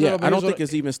about that. No, yeah, but I don't here's think what-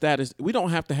 it's even status. We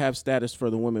don't have to have status for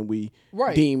the women we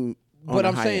Right. deem on But the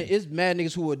I'm high saying end. it's mad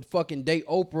niggas who would fucking date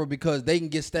Oprah because they can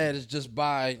get status just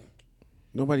by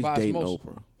Nobody's by dating osmosis.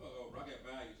 Oprah. I got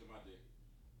value to my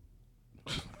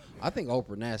dick. I think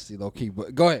Oprah nasty low key,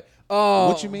 but go ahead.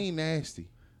 What you mean nasty?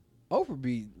 Oprah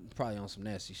be probably on some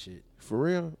nasty shit. For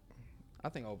real? I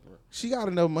think Oprah She got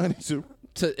enough money to.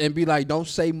 and be like, don't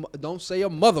say a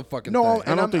motherfucking No, thing.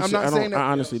 and I'm not saying that.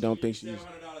 I honestly don't think she's. $700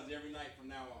 every night from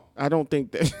now on. I don't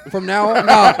think that. From now on,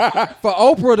 no. For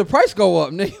Oprah, the price go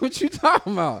up, nigga. What you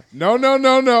talking about? No.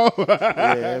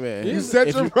 yeah, man. You set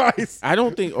If your price. I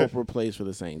don't think Oprah plays for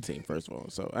the same team. First of all,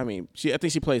 so I mean, I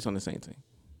think she plays on the same team.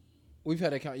 We've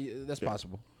had that. That's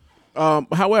possible.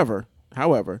 However,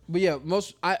 But yeah,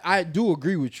 I do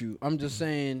agree with you. I'm just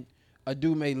saying a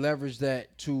dude may leverage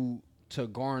that to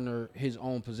garner his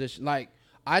own position. Like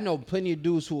I know plenty of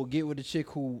dudes who will get with a chick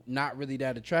who not really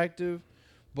that attractive,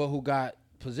 but who got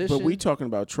position. but we talking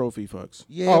about trophy fucks.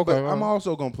 Yeah, Oh, okay, but right. I'm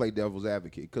also gonna play devil's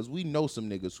advocate because we know some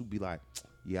niggas who be like,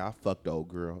 "Yeah, I fucked the old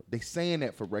girl." They saying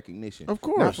that for recognition, Of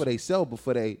course. not for they self, but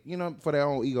for for their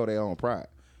own ego, their own pride.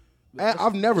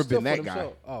 I've never Still been for that guy.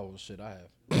 themselves. Oh well, shit, I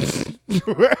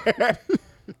have.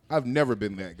 I've never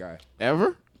been that guy.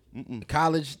 Ever?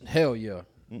 College, hell yeah.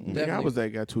 Nigga, I Definitely. was that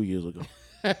guy 2 years ago.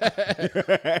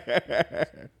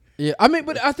 Yeah, I mean,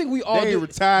 but I think we all They do.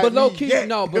 retired But low me key, yet.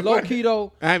 no, but low key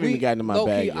though. I haven't even gotten to my low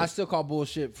bag key, yet. I still call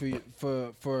bullshit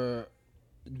for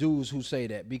dudes who say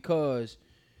that, because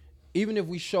even if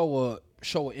we show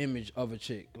an image of a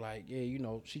chick, like, yeah, you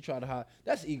know, she tried to hide,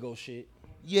 that's ego shit.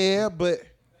 Yeah, but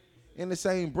in the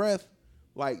same breath,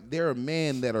 like there are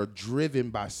men that are driven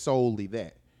by solely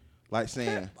that. Like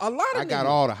saying, A lot of I got niggas.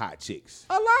 all the hot chicks.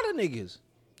 A lot of niggas.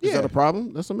 Is that a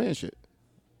problem? That's some man shit.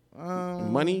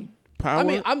 Money, power. I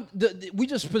mean, we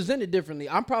just present it differently.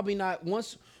 I'm probably not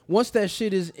once that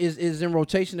shit is in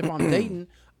rotation. If I'm dating,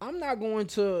 I'm not going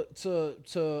to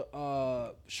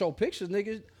show pictures,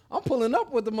 niggas. I'm pulling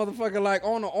up with the motherfucker like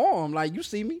on the arm, like, you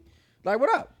see me, like,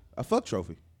 what up? A fuck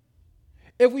trophy.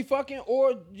 If we fucking,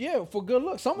 or yeah, for good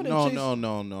looks. Some of them chicks,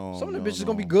 No. some of them bitches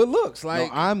gonna be good looks. Like,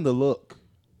 No, I'm the look.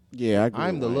 yeah, I agree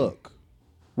I'm with the Wayne. look.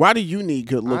 Why do you need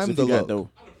good looks I'm if the you got look. though?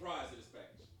 I'm the prize of this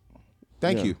package.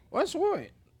 Thank Yeah. you. what's what?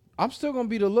 I'm still gonna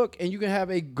be the look, and you can have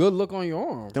a good look on your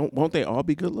arm. Won't they all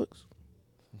be good looks?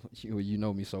 You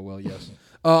know me so well, yes.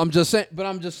 I'm just saying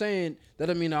that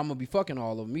doesn't mean I'm gonna be fucking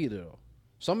all of them either. Though.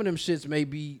 Some of them shits may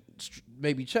be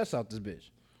chest out this bitch.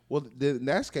 Well, in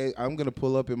that case, I'm gonna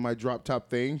pull up in my drop top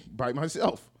thing by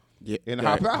myself. Yeah, And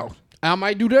right. hop out. I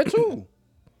might do that too.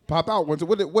 Pop out. What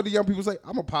do young people say?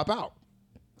 I'm gonna pop out.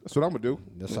 That's what I'm gonna do.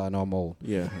 That's how I know I'm old.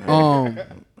 Yeah,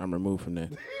 I'm removed from that.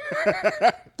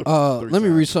 Let me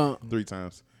read some. 3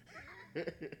 times.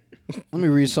 Let me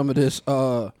read some of this.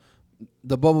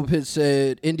 The Bubble Pit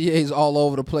said NDA's all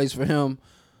over the place for him.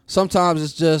 Sometimes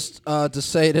it's just to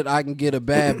say that I can get a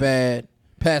bad.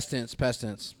 Past tense.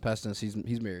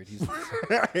 He's married. He's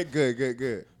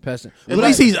Good. past tense. At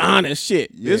least he's honest.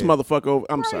 Shit, this Yeah. motherfucker over.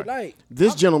 I'm Right, sorry. like,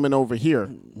 This gentleman over here,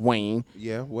 Wayne.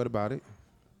 Yeah. What about it?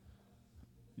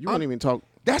 You won't even talk.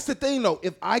 That's the thing, though.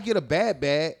 If I get a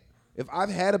bad, if I've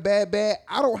had a bad,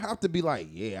 I don't have to be like,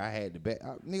 yeah, I had the bad.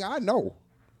 Nigga, I know.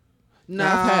 Nah,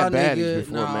 I've had baddies nigga,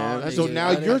 before, nah, man. nigga. So now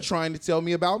I- you're trying to tell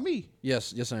me about me.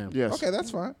 Yes, I am. Yes. Okay,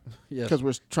 that's fine. Yes. Because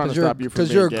we're trying to you're- stop you from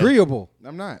being you're gay. agreeable.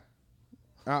 I'm not.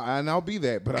 And I'll be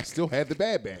that, but I still had the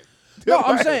bad. No,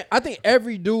 I'm saying I think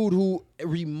every dude who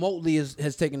remotely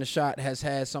has taken a shot has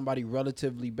had somebody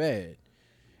relatively bad.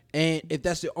 And if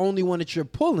that's the only one that you're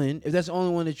pulling, if that's the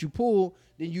only one that you pull,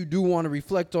 then you do want to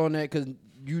reflect on that because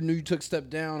you knew you took a step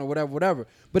down or whatever.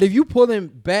 But if you pulling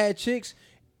bad chicks,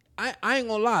 I ain't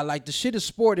gonna lie. Like, the shit is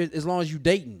sport as long as you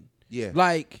dating. Yeah.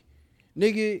 Like,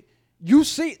 nigga,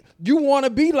 you want to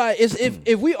be like, it's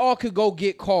if we all could go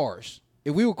get cars,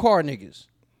 if we were car niggas.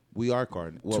 We are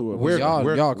car. Well, Two of us. we're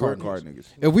Y'all car car niggas. niggas.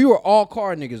 If we were all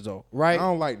car niggas though, right? I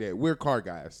don't like that. We're car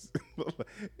guys.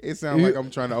 It sounds like I'm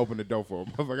trying to open the door for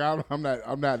them. I'm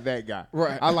not that guy.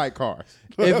 Right. I like cars.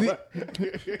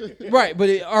 Right,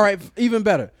 but all right, even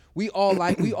better. We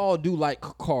all do like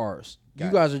cars. Got You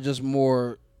it. guys are just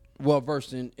more well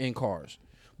versed in cars.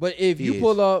 But if you Yes.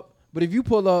 pull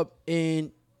up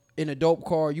in a dope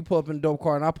car, you pull up in a dope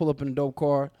car, and I pull up in a dope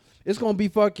car, it's gonna be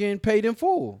fucking paid in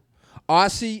full. I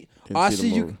see the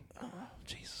you. movie. Oh,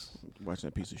 Jesus, Watching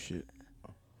that piece of shit.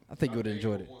 I think you would have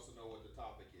enjoyed it. Wants to know what the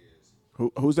topic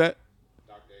is. Who's that?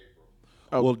 Dr. April.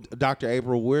 Oh. Well, Dr.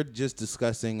 April, we're just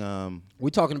discussing. We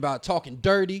talking about talking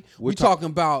dirty. We talk- talking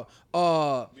about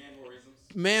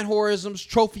manhorisms,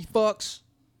 trophy fucks.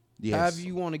 Yes. However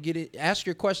you want to get it. Ask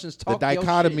your questions. the Talk your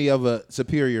dichotomy shit. of a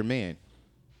superior man.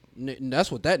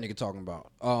 That's what that nigga talking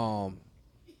about.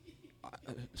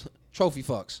 Trophy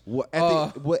fucks. Well,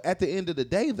 at the end of the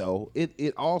day, though,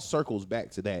 it all circles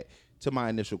back to that. To my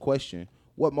initial question,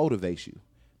 what motivates you?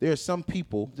 There are some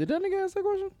people. Did that nigga ask that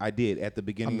question? I did at the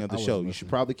beginning of the I show. wasn't You should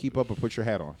probably keep up or put your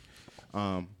hat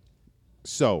on.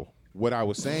 So what I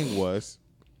was saying was,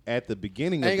 at the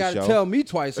beginning Ain't of got the to show. tell me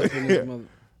twice up in this mother.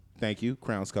 Thank you,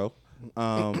 Crown's Co.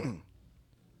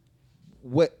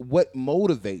 What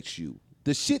motivates you?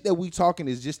 The shit that we talking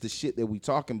is just the shit that we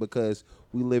talking because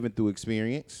we living through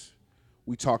experience.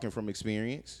 We talking from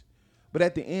experience. But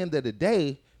at the end of the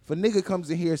day, if a nigga comes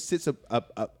in here, sits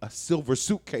a silver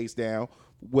suitcase down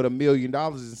with $1 million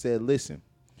and said, listen,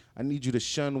 I need you to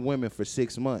shun women for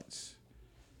 6 months.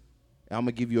 I'm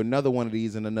gonna give you another one of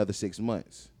these in another 6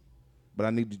 months. But I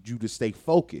need you to stay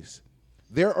focused.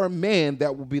 There are men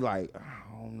that will be like,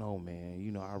 I don't know, man.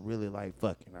 You know, I really like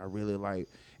fucking. I really like,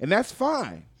 and that's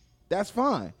fine. That's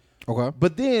fine. Okay.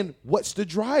 But then what's the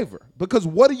driver? Because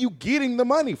what are you getting the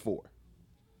money for?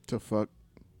 To fuck.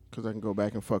 Because I can go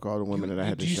back and fuck all the women that I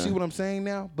had to Do you shun. see what I'm saying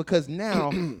now? Because now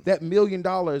that $1 million,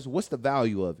 what's the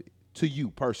value of it to you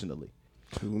personally?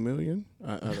 2 million?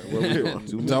 What we doing?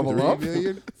 2 Double million, up. 3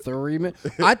 million? 3 minutes.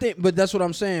 I think, but that's what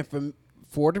I'm saying.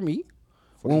 For to me,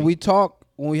 when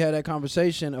we had that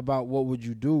conversation about what would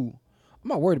you do, I'm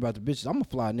not worried about the bitches. I'm a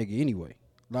fly nigga anyway.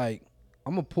 Like,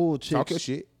 I'm gonna pull chicks. Talk your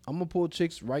shit. I'm gonna pull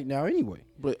chicks right now anyway.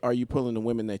 But are you pulling the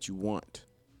women that you want?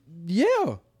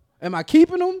 Yeah. Am I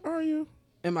keeping them? Are you?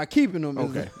 Am I keeping them?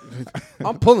 Okay.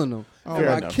 I'm pulling them. Fair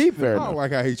Am I enough. keeping Fair them? I don't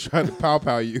like how he trying to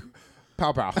pow you.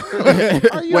 Pow.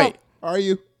 Are you? Wait. Are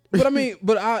you? But I mean,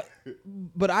 but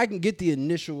I can get the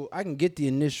initial. I can get the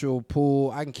initial pull.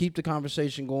 I can keep the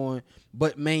conversation going,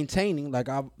 but maintaining, like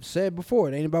I've said before,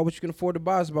 it ain't about what you can afford to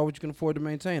buy. It's about what you can afford to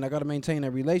maintain. I got to maintain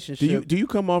that relationship. Do you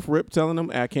come off rip telling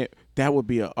them I can't? That would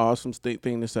be an awesome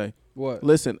thing to say. What?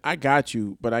 Listen, I got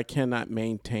you, but I cannot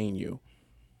maintain you.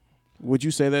 Would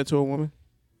you say that to a woman?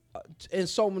 In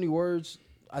so many words,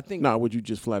 I think. No, would you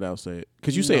just flat out say it?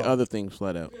 Because you say No. other things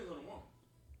flat out.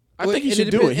 I Well, think he and should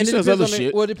do depends- it. He and says depends other on the-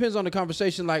 shit. Well, it depends on the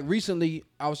conversation. Like recently,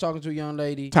 I was talking to a young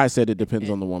lady, Ty said it depends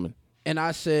on the woman. and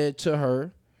I said to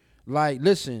her, like,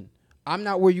 listen, I'm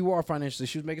not where you are financially.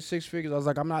 She was making 6 figures. I was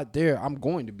like, I'm not there. I'm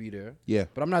going to be there. Yeah.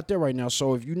 But I'm not there right now.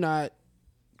 So if you're not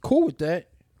cool with that,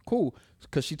 cool.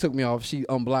 Because she took me off. She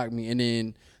unblocked me and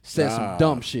then said some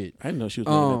dumb shit. I didn't know she was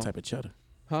making that type of cheddar.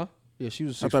 Huh? Yeah, she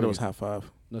was I six thought it was figures. high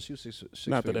five. No, she was six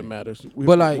Not that it figures. matters.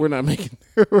 But, like- we're not making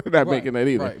we're not Right, making that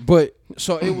either. Right. But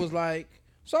so it was like,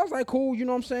 so I was like, cool, you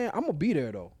know what I'm saying? I'm gonna be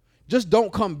there though. Just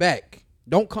don't come back.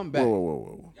 Don't come back.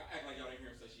 Whoa. Y'all act like y'all didn't hear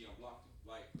him say she unblocked him.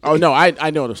 Like, Oh no, I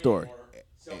know the story.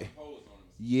 self-imposed on him.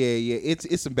 Yeah.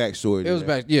 It's some backstory. It was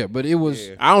back, yeah, but it was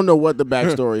I don't know what the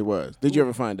backstory was. Did you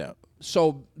ever find out?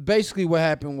 so basically what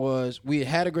happened was we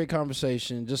had a great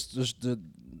conversation, just the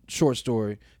short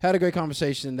story. Had a great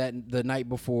conversation that the night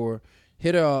before,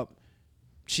 hit her up,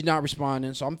 she not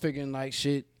responding, so I'm figuring like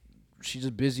shit, she's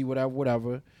just busy,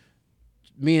 whatever.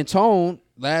 Me and Tone,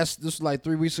 this was like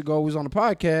 3 weeks ago, we was on the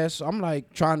podcast. I'm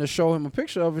like trying to show him a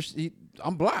picture of her.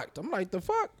 I'm blocked. I'm like, the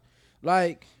fuck?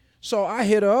 Like, so I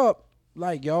hit her up,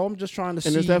 like, yo, I'm just trying to see.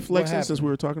 And is that what flexing happened. since we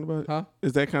were talking about it? Huh?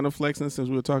 Is that kind of flexing since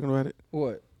we were talking about it?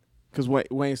 What? Because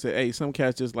Wayne said, hey, some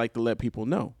cats just like to let people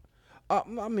know.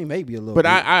 I mean, maybe a little But bit.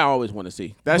 I always want to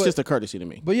see. That's But- just a courtesy to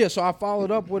me. But yeah, so I followed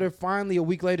up with her. Finally, a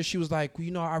week later, she was like, well,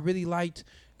 you know, I really liked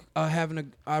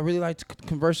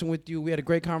conversing with you. We had a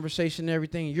great conversation and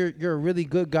everything. You're a really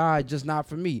good guy, just not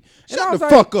for me. And I Shut was the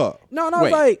like, fuck up. No, and I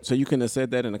was Wait, like, so you couldn't have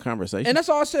said that in a conversation? and that's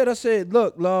all I said. I said,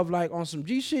 look, love, like on some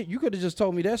G shit, you could have just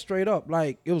told me that straight up.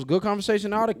 Like it was a good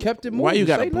conversation. I would have kept it moving. Why you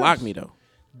got to Say block less. me, though?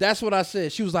 That's what I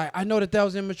said. She was like, I know that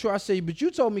was immature. I said, but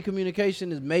you told me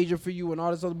communication is major for you and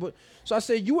all this other. But so I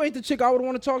said, you ain't the chick I would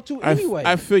want to talk to anyway.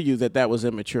 I feel you that was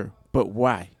immature. But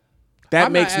why? That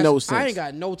I'm not makes no asking- sense. I ain't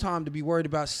got no time to be worried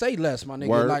about. Say less, my nigga.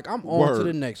 Word. Like I'm on to Word.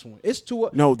 the next one. It's too.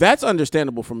 No, that's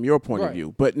understandable from your point of Right.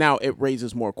 view. But now it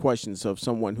raises more questions of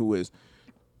someone who is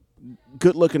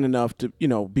good looking enough to, be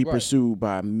Right. pursued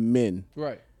by men.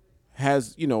 Right.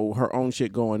 Has, her own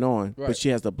shit going on, Right. but she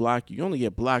has to block you. You only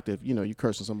get blocked if, you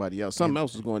cursing somebody else. Something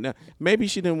else is going down. Maybe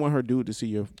she didn't want her dude to see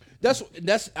your. That's.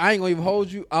 I ain't gonna even hold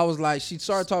you. I was like, she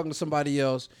started talking to somebody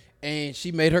else, and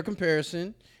she made her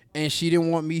comparison, and she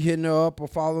didn't want me hitting her up or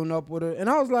following up with her, and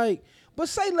I was like, but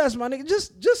say less, my nigga.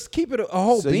 Just keep it a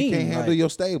whole So beam. you can't handle like, your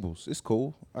stables. It's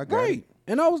cool. I got right. it.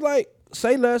 And I was like,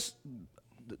 say less.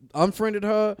 Unfriended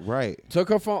her. Right. Took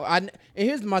her phone. And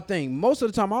here's my thing. Most of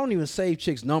the time, I don't even save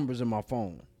chicks' numbers in my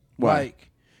phone. Why? Like,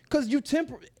 cause you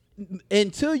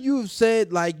until you've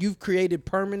said like you've created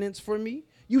permanence for me.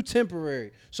 You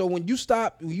temporary. So when you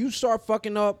start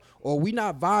fucking up or we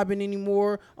not vibing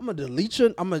anymore, I'm gonna delete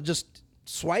you. I'm gonna just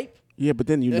swipe. Yeah, but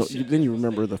then That's- then you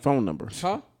remember the phone number.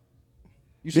 Huh?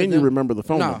 You Then you remember the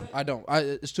phone Nah, number. I don't.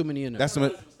 It's too many in there. That's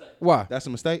a Why? that's a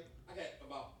mistake. I got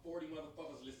about 40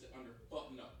 motherfuckers listed under fuck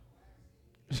no.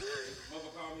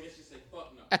 Motherfucker call me, that shit say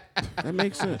fuck no. That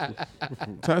makes sense.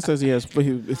 Ty says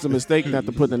it's a mistake not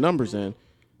to put the numbers in.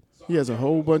 He has a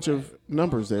whole bunch of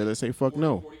numbers there that say fuck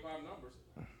no. 45 numbers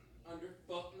under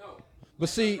fuck no. But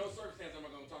see, No circumstance am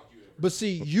I gonna talk to you ever. but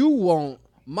see, you won't.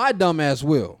 My dumb ass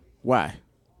will. Why?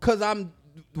 Cause I'm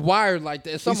wired like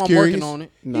that. Something I'm curious. working on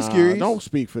it. Nah, curious. don't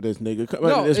speak for this nigga.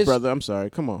 No, This it's- brother, I'm sorry.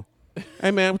 Come on.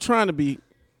 Hey man, I'm trying to be.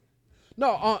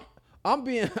 No, I'm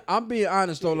being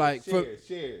honest though. Like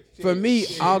for me,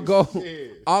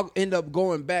 I'll end up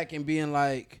going back and being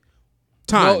like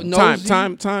Time.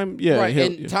 Yeah. right, he'll-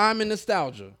 and time and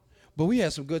nostalgia. But we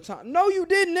had some good time. No, you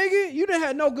didn't, nigga. You didn't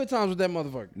have no good times with that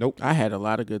motherfucker. Nope. I had a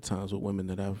lot of good times with women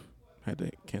that I've had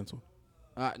to cancel.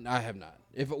 I have not.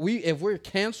 If we're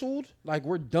canceled, like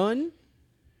we're done,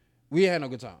 we ain't had no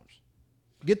good times.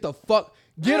 Get the fuck,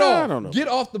 get I off, don't know. get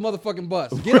off the motherfucking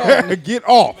bus. Get off. Get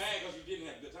off. Mad because you didn't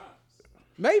have good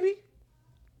times.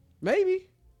 Maybe.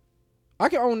 I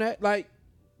can own that. Like,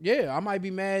 yeah, I might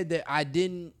be mad that I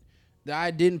didn't that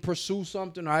I didn't pursue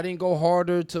something, or I didn't go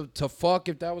harder to fuck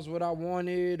if that was what I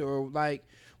wanted, or like.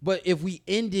 But if we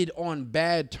ended on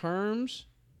bad terms,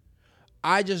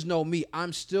 I just know me.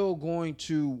 I'm still going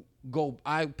to go.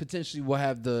 I potentially will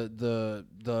have the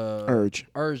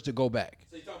urge to go back.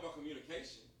 So you talk about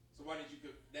communication. So why did you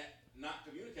not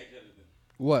communicate that to them?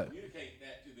 What? Communicate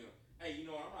that to them. Hey, you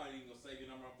know what? I'm not even gonna save your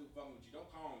number. I'm through fucking with you.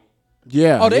 Don't call me.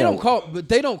 Yeah. Oh, they yeah. don't call, but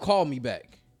they don't call me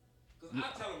back. Cause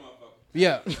I tell them, motherfucker.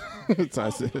 Yeah. Ty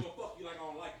said. I'm gonna fuck you like I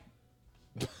don't like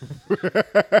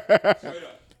you. Straight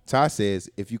up. Ty says,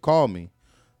 if you call me,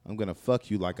 I'm gonna fuck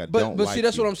you like I don't But like see,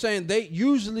 that's you. what I'm saying. They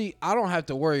usually, I don't have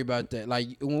to worry about that. Like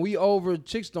when we over,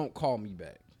 chicks don't call me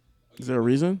back. Is there a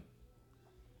reason?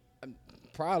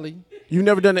 Probably. You've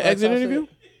never done an That's exit how I said interview? it.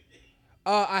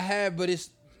 I have, but it's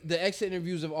the exit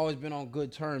interviews have always been on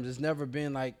good terms. It's never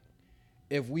been like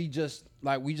if we just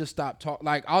stop talk.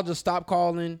 Like I'll just stop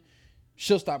calling,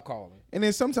 she'll stop calling. And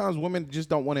then sometimes women just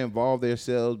don't want to involve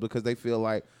themselves because they feel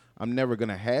like I'm never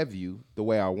gonna have you the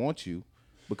way I want you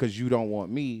because you don't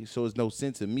want me. So there's no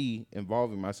sense of me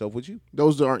involving myself with you.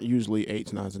 Those aren't usually 8s,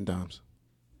 9s, and dimes.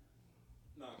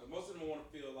 No, because most of them want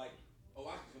to feel like, oh,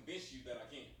 I can convince you that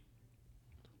I can.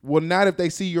 Well, not if they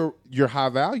see your high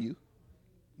value.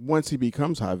 Once he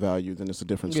becomes high value, then it's a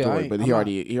different Yeah, story. But I'm he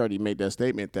not- already made that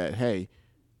statement that hey,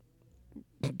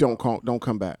 don't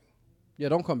come back. Yeah,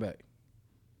 don't come back.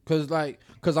 Cause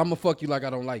I'm gonna fuck you like I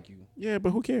don't like you. Yeah, but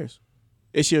who cares?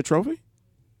 Is she a trophy?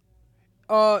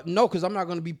 No, cause I'm not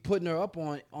gonna be putting her up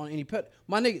on any pet.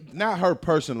 My nigga, Not her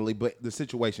personally, but the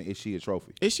situation, is she a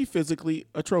trophy? Is she physically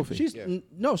a trophy? she's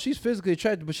no, she's physically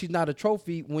attractive, but she's not a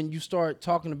trophy. When you start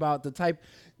talking about the type,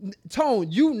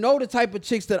 Tone, you know the type of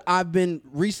chicks that I've been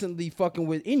recently fucking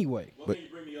with anyway. What can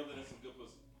you bring me other than some good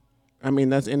pussy? I mean,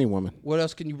 that's any woman. What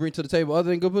else can you bring to the table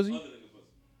other than good pussy? Other than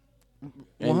good pussy.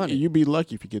 And 100. you'd be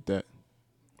lucky if you get that.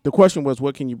 The question was,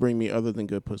 what can you bring me other than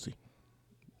good pussy?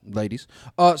 Ladies.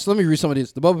 So let me read some of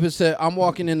this. The Bubba Pitt said, I'm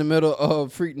walking in the middle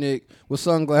of Freaknik with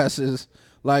sunglasses,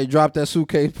 like drop that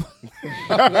suitcase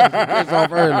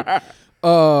off early.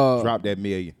 Drop that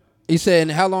million. He said,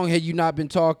 and how long had you not been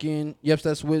talking? Yes,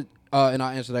 that's with, and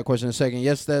I'll answer that question in a second.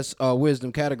 Yes, that's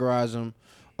wisdom. Categorize them.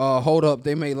 Hold up,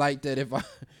 they may like that if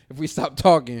we stop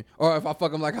talking, or if I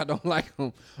fuck them like I don't like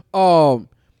them.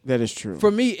 That is true.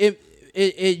 For me,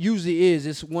 it usually is.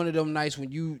 It's one of them nights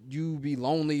when you be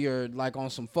lonely or like on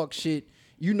some fuck shit.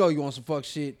 You know you on some fuck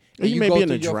shit. Or you may go be in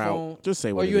through a your drought. phone, Just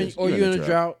say what or it you is. Or You're you in a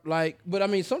drought. Like, but I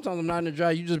mean, sometimes I'm not in a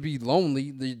drought. You just be lonely.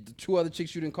 The two other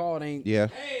chicks you didn't call ain't Yeah.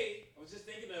 Hey, I was just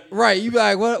thinking of you. right. You be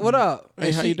like, what up? Hey,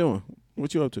 And how she- you doing?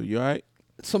 What you up to? You all right?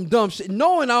 Some dumb shit.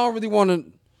 Knowing I don't really want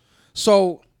to.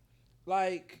 So,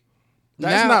 like,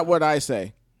 That's now, not what I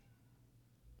say.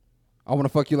 I want to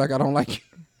fuck you like I don't like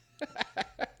you.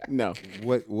 No.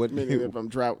 What Meaning if I'm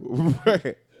drought,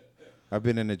 I've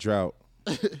been in a drought.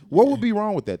 What would be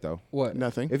wrong with that though? What?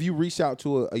 nothing. If you reached out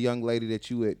to a young lady that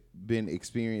you had been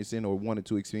experiencing or wanted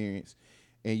to experience,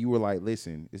 and you were like,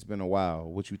 "Listen, it's been a while.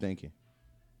 What you thinking?"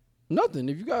 Nothing.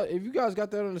 If you guys got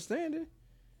that understanding.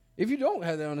 If you don't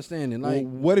have that understanding, like,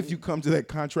 Well, what if you come to that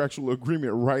contractual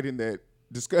agreement right in that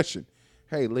discussion?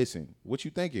 Hey, listen, what you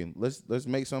thinking? Let's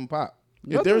make something pop. If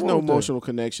nothing there's wrong no with that. emotional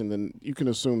connection, then you can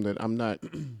assume that I'm not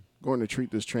going to treat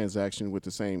this transaction with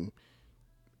the same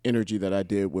energy that I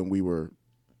did when we were,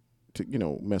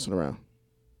 messing around.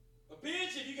 A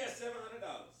bitch, if you got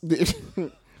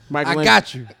 $700. Michael, I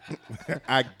got you.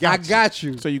 I I got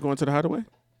you. So you going to the hideaway?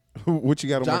 What you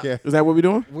got on my John- cash? Is that what we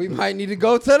doing? We might need to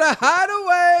go to the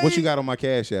hideaway. What you got on my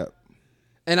cash app?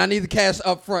 And I need the cash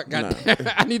up front. Goddamn.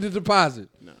 I need the deposit.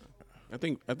 I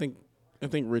think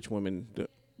rich women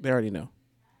they already know.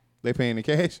 They paying in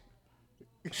cash?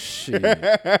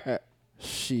 Shit.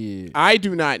 Shit. I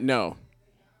do not know.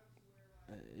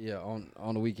 Yeah,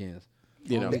 on the weekends.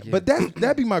 You know, But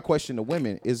that'd be my question to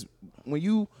women is when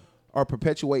you are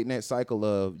perpetuating that cycle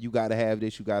of you got to have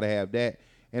this, you got to have that,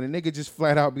 and a nigga just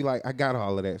flat out be like, I got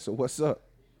all of that, so what's up?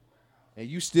 And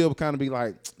you still kind of be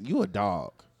like, you a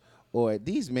dog. Or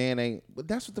these men ain't, but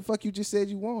that's what the fuck you just said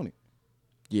you wanted.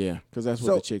 yeah, because that's what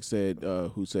So- the chick said.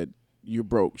 Who said you're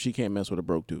broke? She can't mess with a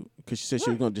broke dude because she said she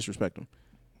was going to disrespect him.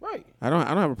 Right. I don't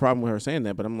have a problem with her saying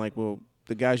that, but I'm like, well,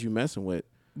 the guys you messing with.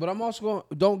 But I'm also going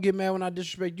to, don't get mad when I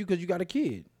disrespect you because you got a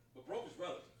kid. But broke is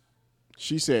relative.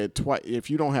 She said twice. If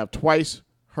you don't have twice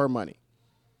her money,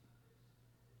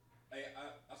 Hey,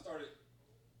 I started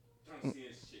trying to see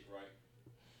this chick, right?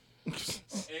 Her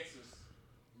ex's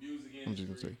music I'm just industry.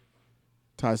 gonna say.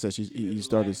 Ty said She he did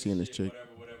started like seeing this shit, chick.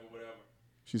 Whatever.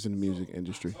 She's in the music So,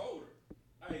 industry. I told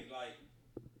her, hey, like,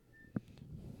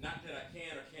 not that I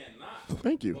can or cannot.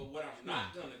 Thank you. But what I'm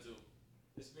not gonna do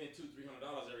is spend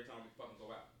 $200-$300 every time we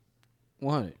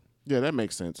 100. Yeah, that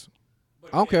makes sense.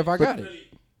 But I don't care if I got then it. really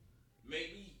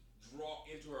made me draw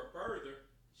into her further.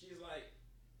 She's like,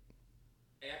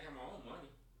 hey, I got my own money.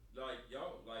 Like, yo,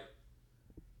 like,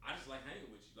 I just like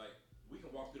hanging with you. Like, we can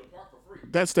walk through the park for free.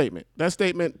 That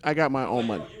statement, I got my own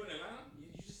Like, money. yo, you in Atlanta? You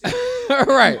just said,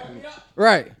 Right. fuck me up.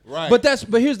 Right. Right.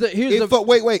 But here's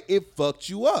the Wait, it fucked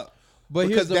you up. But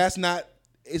because here's the-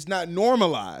 it's not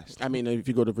normalized. I mean, if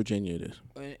you go to Virginia, it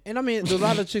is. and I mean, a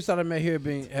lot of chicks that I met here have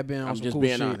been on I'm some just cool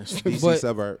being shit. honest. DC But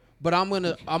suburb. but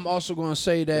I'm also gonna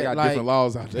say They that got like, different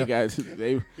laws out They there. got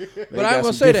they. but I'm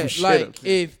gonna say that like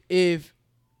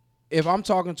if I'm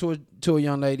talking to a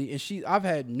young lady and I've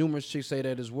had numerous chicks say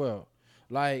that as well.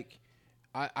 Like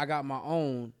I got my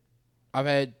own. I've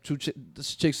had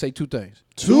this chicks say two things.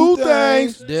 Two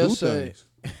things. They'll Two say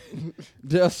things.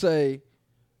 they'll say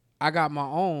I got my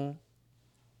own,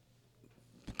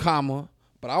 comma,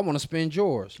 but I want to spend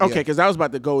yours. Okay, because I was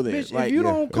about to go there. Bitch, Like, if you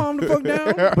don't calm the fuck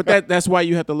down. but that's why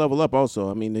you have to level up. Also,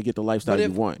 I mean, to get the lifestyle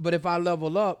you want. But if I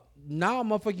level up, now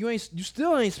motherfucker, you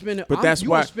still ain't spending. But that's you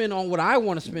why- gonna spend on what I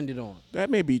want to spend it on. That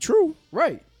may be true,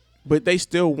 Right. but they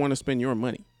still want to spend your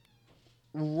money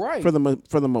Right. for the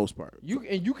most part. you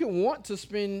can want to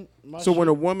spend. My So when shit.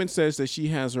 a woman says that she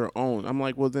has her own, I'm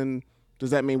like, well, then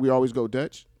does that mean we always go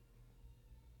Dutch?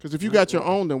 Because if you got your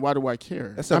own, then why do I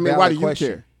care? That's a I mean, why valid do you question.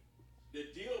 care?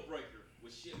 The deal breaker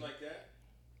with shit like that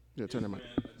Yeah, turn is that when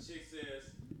mic. a chick says,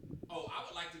 oh, I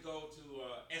would like to go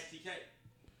to STK.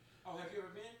 Oh, have you ever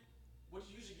been? What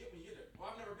do you usually get when you get there? Well,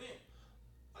 I've never been.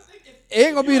 I think if it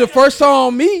ain't gonna you be the ain't first never time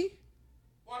on me, been,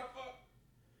 why the fuck?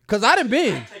 cause I done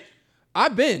been. I take you.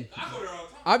 I've been. I go there all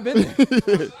the time. I've been there. I take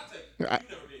you. You've never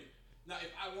been. Now,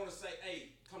 if I want to say, hey,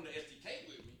 come to STK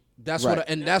with me, That's Right.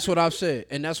 that's what I've said,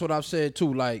 and that's what I've said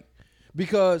too. Like,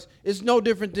 because it's no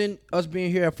different than us being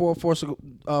here at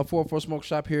 404 Smoke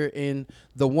Shop here in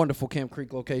the wonderful Camp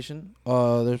Creek location.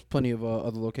 There's plenty of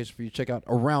other locations for you to check out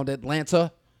around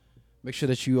Atlanta. Make sure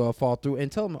that you fall through and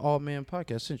tell them All Man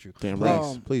Podcast sent you. Damn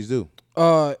right. Please do.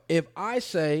 If I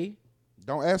say,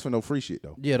 Don't ask for no free shit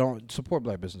though. yeah, don't support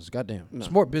black businesses. Goddamn,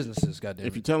 support businesses. Goddamn.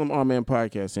 If you tell them All Man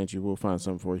Podcast sent you, we'll find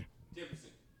something for you. 10%.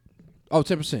 Oh,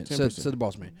 10%. Said the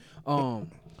boss man.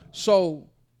 So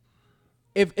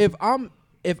if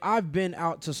I've been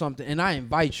out to something and I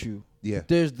invite you, Yeah.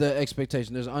 there's the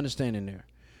expectation, there's understanding there.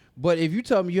 But if you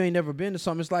tell me you ain't never been to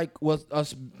something, it's like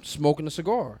us smoking a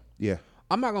cigar. Yeah.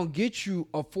 I'm not gonna get you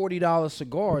a $40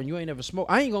 cigar and you ain't never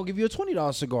smoked. I ain't gonna give you a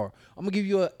 $20 cigar. I'm gonna give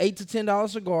you a $8 to $10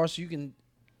 cigar so you can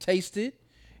taste it.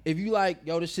 If you like,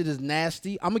 yo, this shit is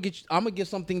nasty, I'm gonna get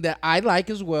something that I like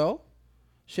as well.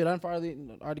 Shit, I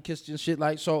already kissed you and shit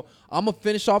like. So I'm gonna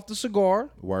finish off the cigar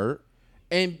Word.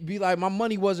 and be like, my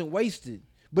money wasn't wasted.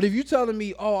 But if you telling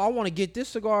me, oh, I want to get this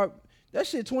cigar, that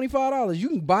shit $25. You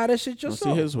can buy that shit Now,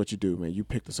 yourself. see, here's what you do, man. You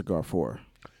pick the cigar for her.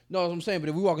 No, that's what I'm saying. But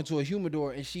if we walk into a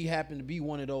humidor and she happened to be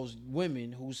one of those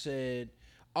women who said,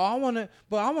 oh, I want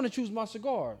to choose my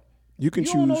cigar. You can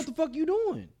You don't know choose. what the fuck you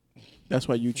doing. That's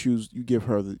why you choose. You give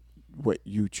her what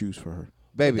you choose for her.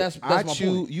 Baby, That's I my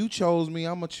choose. point. You chose me.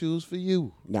 I'm gonna choose for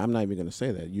you. Now, I'm not even gonna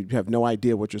say that. You have no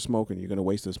idea what you're smoking. You're gonna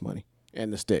waste this money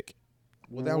and the stick.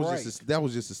 Well, that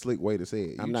was just a slick way to say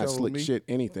it. I'm You not chose slick me, shit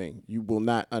anything. You will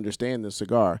not understand the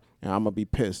cigar, and I'm gonna be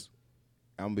pissed.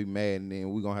 I'm gonna be mad, and then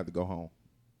we're gonna have to go home.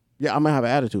 Yeah, I'm gonna have an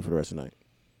attitude for the rest of the night.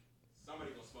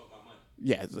 Somebody gonna smoke my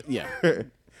money. Yeah.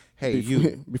 Hey,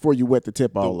 you. before you wet the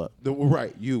tip all up.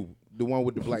 Right, you. The one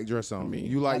with the black dress on.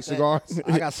 You like cigars?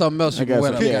 I got something else you got can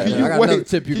wet up. some- Yeah, Can I got another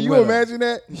tip you can can you wet up. imagine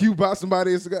that? You buy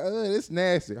somebody a cigar. It's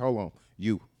nasty. Hold on.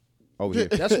 You. Over here.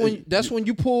 That's when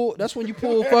you pull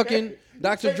fucking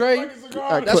Dr. Dre.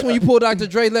 That's when you pull Dr.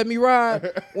 Dre Let Me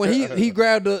Ride. When he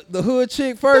grabbed the hood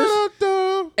chick first,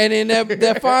 and then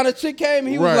that finer chick came,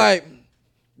 he was Right. like,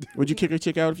 Would you kick a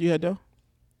chick out if you had dough?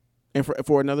 And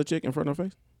for another chick in front of her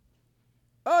face?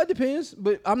 it depends,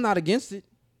 but I'm not against it.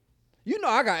 You know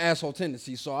I got asshole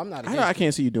tendencies, so I'm not against I it.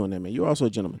 can't see you doing that, man. You're also a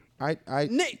gentleman. I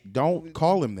Nick. don't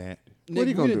call him that. What are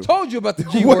you Nigga, gonna we done do? told you about the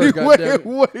G word, goddammit.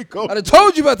 what he go? I done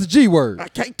told you about the G word. I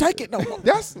can't take it no more.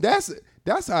 That's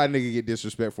how a nigga get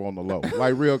disrespectful on the low.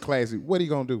 Like real classy. What he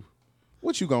gonna do?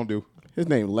 What you gonna do? His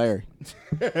name Larry.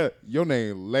 Your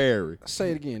name Larry.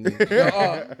 Say it again,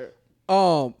 nigga.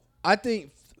 No, I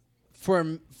think for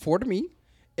me,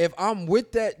 if I'm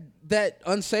with that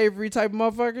unsavory type of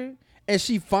motherfucker and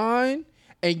she fine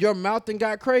and your mouth done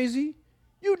got crazy,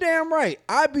 you damn right.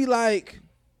 I'd be like,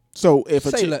 So if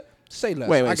a say chick, less.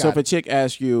 wait. I So got if a it. chick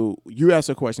asks you ask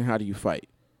a question, how do you fight?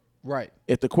 Right.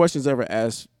 If the question's ever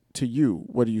asked to you,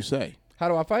 what do you say? How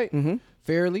do I fight? Mm-hmm.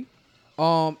 Fairly.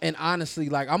 And honestly,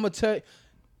 like I'm gonna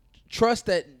trust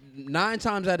that 9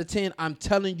 times out of 10, I'm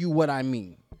telling you what I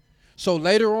mean. So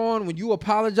later on, when you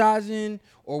apologizing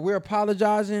or we're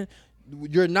apologizing,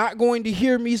 you're not going to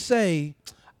hear me say,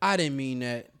 I didn't mean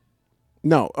that.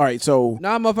 No. All right. So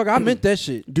Nah, motherfucker, I meant that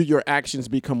shit. do your actions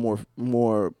become more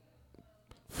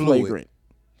Fluid. flagrant?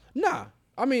 Nah.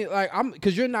 I mean, like,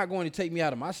 because you're not going to take me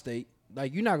out of my state.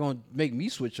 Like, you're not going to make me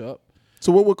switch up.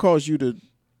 So what would cause you to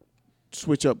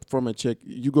switch up from a chick?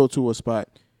 You go to a spot,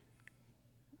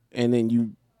 and then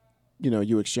you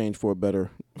exchange for a better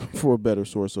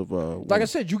source of Like I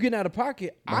said, you getting out of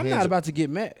pocket. I'm hands not are- about to get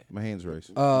mad. My hands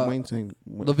raised.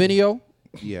 Lavinio.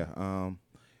 Yeah.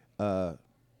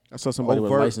 I saw somebody with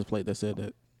a overt- license plate that said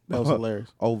that. That was hilarious.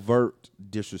 Overt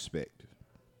disrespect.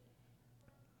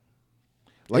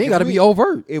 It ain't if got to we- be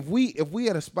overt. If we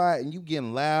at a spot and you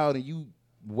getting loud and you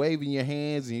waving your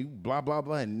hands and you blah blah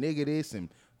blah and nigga this and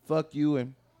fuck you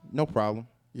and no problem.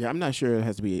 Yeah, I'm not sure it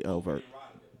has to be overt.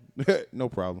 No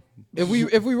problem. If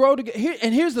we roll together,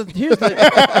 here's the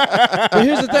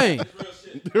thing.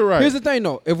 You're right. Here's the thing,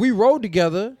 though. If we rode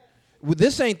together,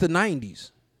 this ain't the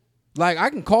 '90s. Like, I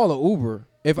can call an Uber.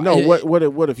 No,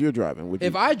 what if you're driving? Would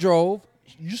If you, I drove,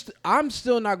 I'm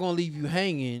still not gonna leave you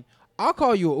hanging. I'll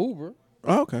call you an Uber.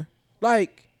 oh, okay.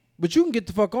 Like, but you can get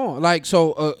the fuck on. Like,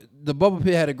 so the Bubba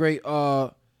Pit had a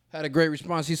great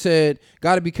response. He said,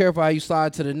 "Got to be careful how you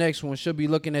slide to the next one. Should be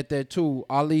looking at that too.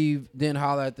 I'll leave, then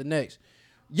holler at the next."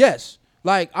 Yes,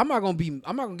 like I'm not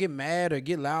gonna get mad or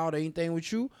get loud or anything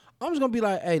with you. I'm just gonna be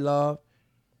like, "Hey, love,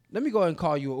 let me go ahead and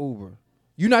call you an Uber.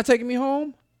 You not taking me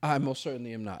home? I most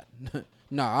certainly am not.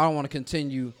 Nah, I don't want to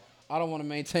continue. I don't want to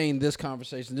maintain this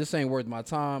conversation. This ain't worth my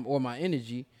time or my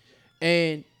energy,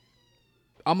 and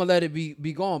I'm gonna let it be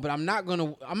gone. But I'm not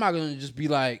gonna just be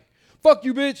like, fuck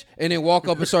you, bitch, and then walk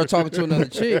up and start talking to another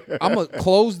chick. I'm gonna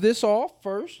close this off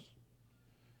first,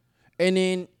 and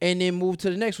then move to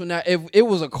the next one. Now, if it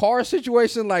was a car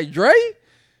situation like Dre,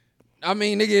 I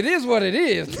mean, nigga, it is what it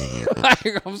is.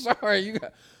 Like, I'm sorry,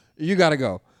 you gotta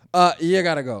go. You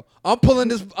gotta go. I'm pulling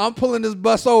this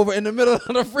bus over in the middle of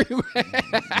the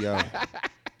freeway. Yo,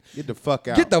 get the fuck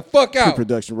out. Get the fuck out.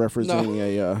 Pre-production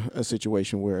referencing a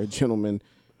situation where a gentleman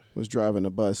was driving a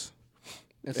bus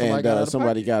And and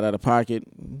somebody got out of pocket.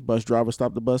 Bus driver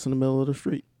stopped the bus in the middle of the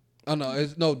street. Oh no,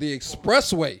 the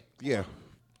expressway. Yeah.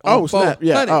 Oh, On snap!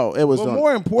 Yeah. 400. Oh, it was. But on- more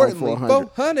on importantly, 400.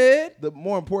 400.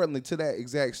 More importantly to that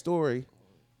exact story,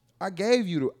 I gave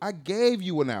you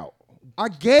an out. I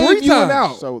gave Three you an times.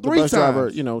 out. So the 3 bus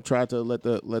driver, times. tried to let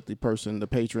the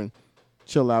patron,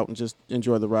 chill out and just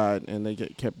enjoy the ride, and they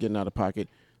kept getting out of pocket.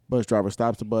 Bus driver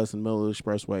stops the bus in the middle of the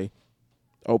expressway,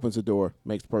 opens the door,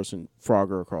 makes the person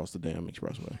frogger across the damn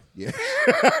expressway. Yeah.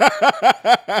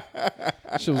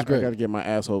 Shit was I great. got to get my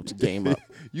asshole to game up.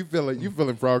 you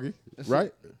feeling froggy,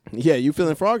 right? Yeah, you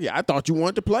feeling froggy? I thought you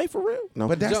wanted to play for real. No,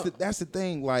 But that's the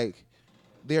thing. Like,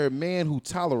 there are men who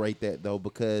tolerate that though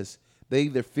because they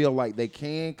either feel like they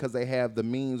can because they have the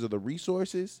means or the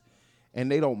resources,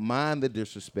 and they don't mind the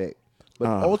disrespect. But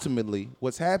ultimately,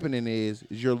 what's happening is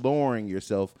you're lowering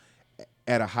yourself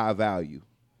at a high value.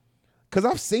 Cause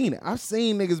I've seen it. I've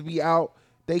seen niggas be out,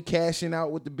 they cashing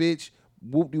out with the bitch,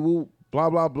 whoop de whoop, blah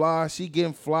blah blah. She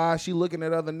getting fly. She looking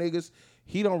at other niggas.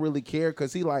 He don't really care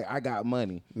because he like, I got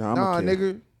money. Nah, Nah, I'ma care.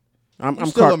 nigga. I'm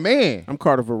still Car- a man. I'm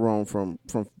Carter Verone from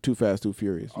Too Fast, Too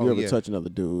Furious. You Oh, ever yeah. touch another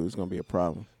dude, it's gonna be a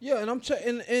problem. Yeah,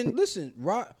 and and listen,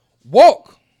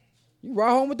 walk. You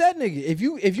ride home with that nigga. If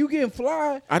you getting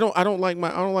fly, I don't like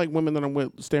women that I'm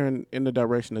with staring in the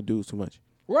direction of dudes too much.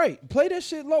 right? Play that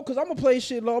shit low, cause I'm gonna play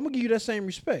shit low. I'm gonna give you that same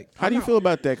respect. How do you feel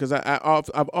about that? Because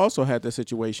I've also had the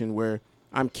situation where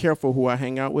I'm careful who I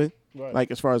hang out with,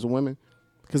 like as far as the women,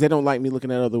 because they don't like me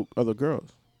looking at other girls.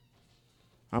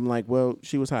 I'm like, well,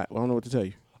 she was hot. I don't know what to tell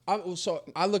you. So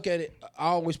I look at it. I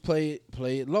always play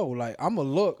it low. Like I'm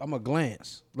a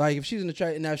glance. Like if she's in the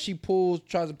track, now if she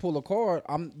tries to pull a card,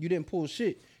 you didn't pull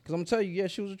shit. Cause I'm gonna tell you, yeah,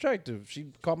 she was attractive. She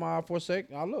caught my eye for a sec.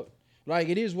 I look. Like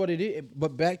it is what it is.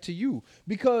 But back to you,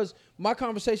 because my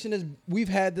conversation is, we've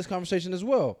had this conversation as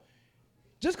well.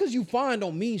 Just cause you fine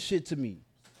don't mean shit to me.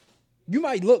 You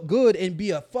might look good and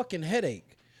be a fucking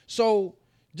headache. So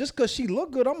just cause she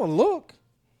look good, I'ma look.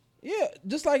 Yeah,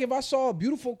 just like if I saw a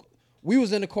beautiful. We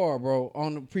was in the car, bro,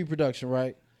 on the pre-production,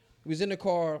 right? We was in the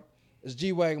car. This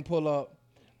G-Wagon pull up.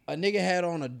 A nigga had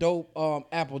on a dope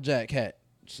Applejack hat.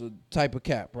 It's a type of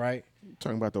cap, right?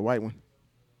 Talking about the white one.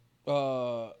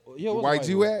 Yeah, it was White a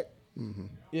G one. Wack?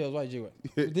 Yeah, it was white G-Wagon.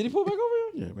 Did he pull back over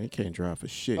here? Yeah, man, he can't drive for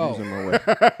shit. Oh. He's in my way.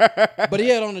 But he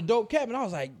had on a dope cap, and I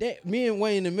was like, damn. Me and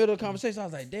Wayne in the middle of the conversation, I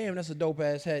was like, damn, that's a dope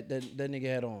ass hat that nigga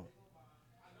had on.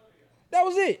 That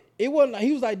was it. It wasn't like,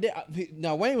 he was like,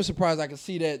 now Wayne was surprised I could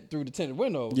see that through the tinted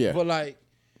window. Yeah. But like,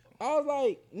 I was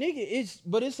like, nigga,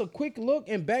 it's a quick look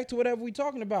and back to whatever we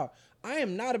talking about. I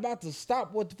am not about to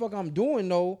stop what the fuck I'm doing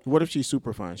though. What if she's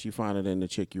super fine? She finer than the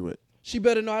chick you with. She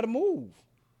better know how to move.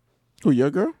 Who,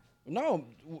 your girl? No,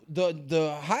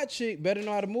 the hot chick better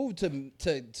know how to move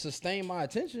to sustain my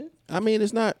attention. I mean,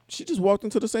 it's not. She just walked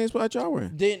into the same spot y'all were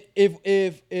in. Then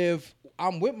if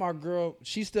I'm with my girl,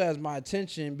 she still has my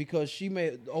attention because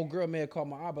old girl may have caught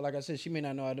my eye, but like I said, she may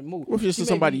not know how to move. What if this She is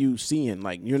may somebody be- you seeing,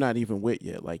 like you're not even with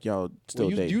yet, like y'all still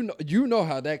well, dating? you know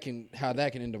how that can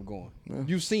end up going.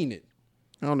 You've seen it.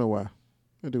 I don't know why.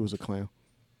 That dude was a clown.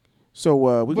 So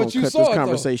we're But gonna you cut saw this it, though.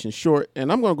 conversation short,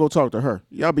 and I'm gonna go talk to her.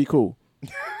 Y'all be cool.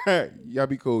 Y'all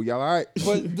be cool. Y'all all right?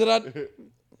 But did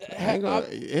Ain't gonna-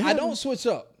 it I happens. don't switch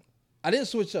up. I didn't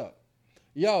switch up.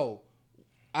 Yo,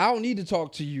 I don't need to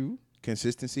talk to you,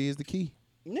 Consistency is the key.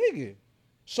 nigga.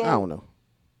 So I don't know.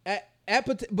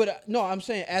 No, I'm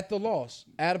saying at the loss,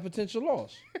 at a potential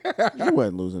loss. You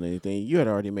wasn't losing anything. You had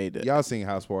already made that. Y'all sing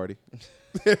House Party.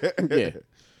 Yeah.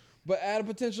 But at a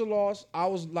potential loss, I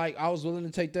was willing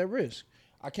to take that risk.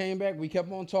 I came back. We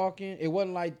kept on talking. It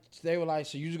wasn't like they were like,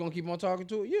 "So you just gonna keep on talking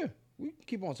to it?" Yeah, we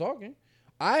keep on talking.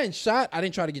 I ain't shot. I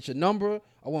didn't try to get your number.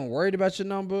 I wasn't worried about your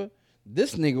number.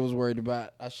 This nigga was worried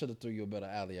about. I should have threw you a better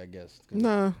alley, I guess.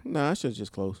 Nah, I should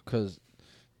just close. Cause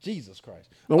Jesus Christ.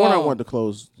 The one I wanted to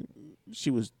close,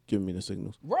 she was giving me the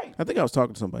signals. Right. I think I was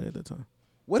talking to somebody at that time.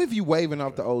 What if you waving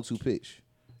off the 0-2 pitch?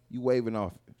 You waving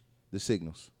off the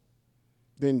signals.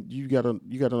 Then you gotta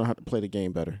know how to play the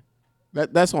game better.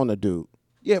 That's on the dude.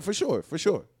 Yeah, for sure. For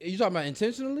sure. You talking about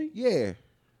intentionally? Yeah.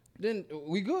 Then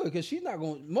we good because she's not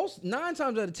going. 9 times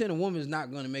out of 10, a woman is not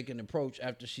going to make an approach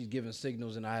after she's giving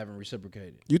signals and I haven't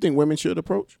reciprocated. You think women should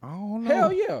approach? I don't know.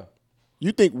 Hell yeah.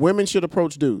 You think women should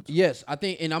approach dudes? Yes, I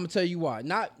think, and I'm gonna tell you why.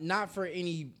 Not for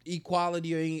any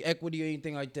equality or any equity or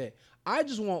anything like that. I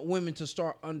just want women to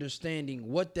start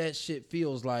understanding what that shit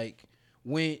feels like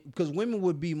because women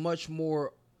would be much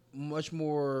more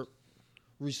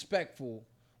respectful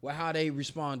with how they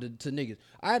responded to niggas.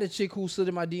 I had a chick who slid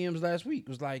in my DMs last week.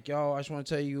 Was like, "Yo, I just want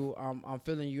to tell you, I'm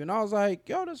feeling you," and I was like,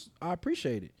 "Yo, I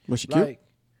appreciate it." Was she cute? Like,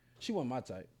 she wasn't my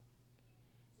type.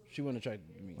 She wasn't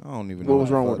attracted to me. I don't even What know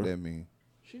was what wrong the with fuck her? that mean.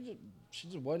 She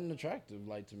just wasn't attractive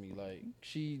like to me. Like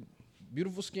she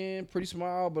beautiful skin, pretty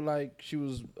smile, but like she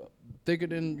was thicker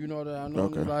than that I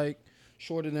normally Okay. like,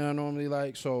 shorter than I normally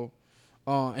like. So,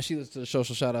 and she listens to the show.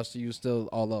 So shout outs to you. Still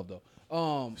all love though.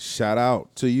 Shout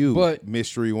out to you, But-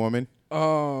 mystery woman.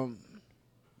 But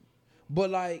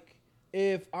like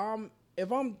if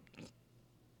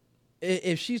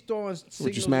she's throwing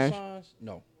signals and smash? signs,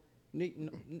 no.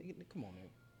 Come on, man.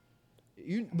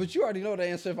 But you already know the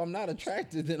answer. If I'm not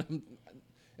attracted, then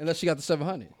unless she got the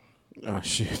 700. Oh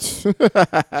shit.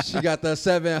 She got the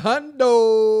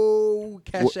 700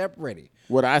 cash app ready.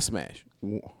 What I smash? I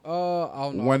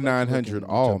don't know. 1-900.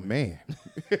 Oh man.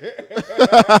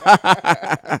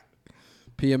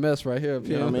 PMS right here.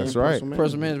 You know what I mean? That's right.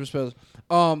 Personal management specialist.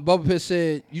 Bubba Pitt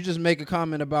said, "You just make a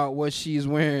comment about what she's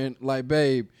wearing. Like,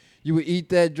 babe, you would eat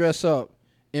that dress up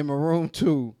in my room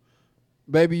too.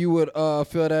 Baby, you would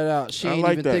fill that out. She I ain't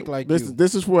like even that. think like this, you.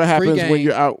 This is what happens Free when game.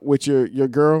 you're out with your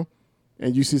girl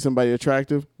and you see somebody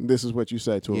attractive. This is what you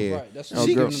say to her. Yeah. Right, that's Oh, what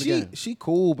She, she giving them the she, game. she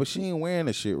cool, but she ain't wearing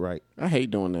the shit right. I hate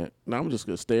doing that. No, I'm just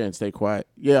gonna stare and stay quiet.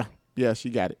 Yeah, she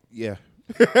got it. Yeah.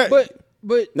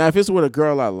 But Now, if it's with a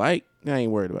girl I like, I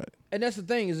ain't worried about it. and that's the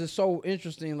thing is it's so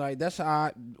interesting. Like that's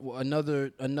how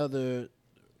another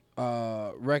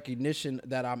recognition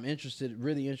that I'm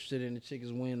really interested in the chick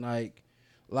is when like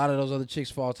a lot of those other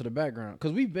chicks fall to the background.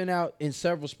 Because we've been out in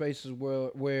several spaces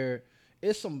where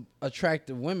it's some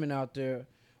attractive women out there,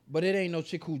 but it ain't no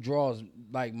chick who draws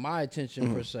like my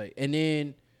attention per se. And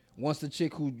then once the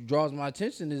chick who draws my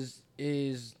attention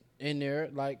is in there,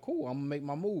 like cool, I'm gonna make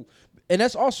my move. And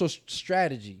that's also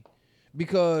strategy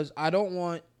because I don't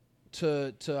want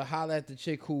to holler at the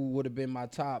chick who would have been my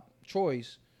top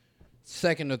choice,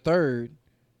 second or third,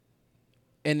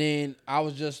 and then I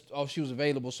was just she was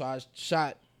available, so I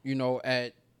shot Yeah, old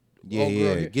girl yeah.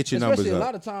 here. Get your Especially numbers a up.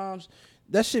 lot of times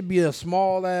that should be a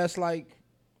small ass it'd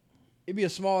be a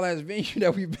small ass venue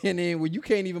that we've been in where you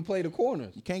can't even play the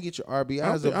corners. You can't get your I RBIs don't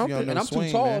up if think- you're on And no I'm swing,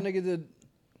 too tall, man. nigga. To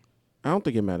I don't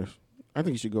think it matters. I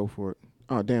think you should go for it.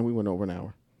 Oh damn, we went over an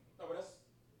hour. No, but that's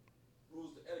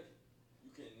rules to etiquette. You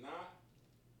cannot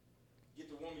get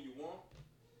the woman you want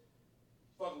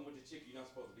fucking with the chick you're not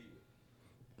supposed to be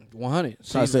with. 100.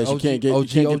 So I said you can't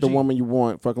get the woman you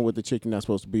want fucking with the chick you're not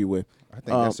supposed to be with. I think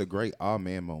that's a great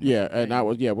man moment. Yeah, and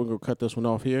we're gonna cut this one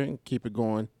off here and keep it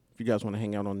going. If you guys want to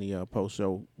hang out on the post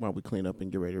show while we clean up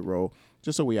and get ready to roll,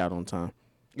 just so we out on time.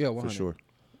 Yeah, for 100. sure.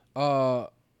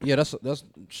 Yeah, that's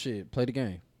shit. Play the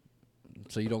game.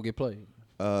 So you don't get played.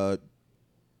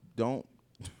 Don't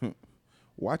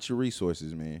watch your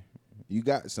resources, man. You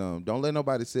got some. Don't let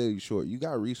nobody sell you short. You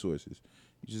got resources.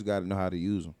 You just got to know how to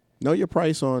use them. Know your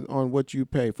price on what you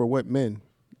pay for what men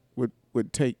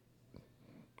would take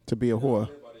to be a whore.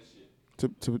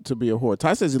 To be a whore.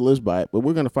 Ty says he lives by it, but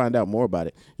we're gonna find out more about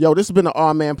it. Yo, this has been the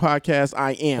R Man Podcast.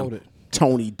 I Hold am it.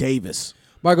 Tony Davis.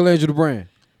 Michelangelo the brand.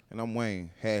 And I'm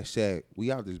Wayne. #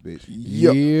 we out this bitch.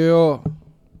 Yo. Yeah.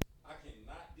 I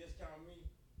cannot discount me.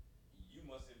 You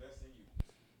must invest in you.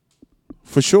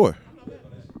 For sure.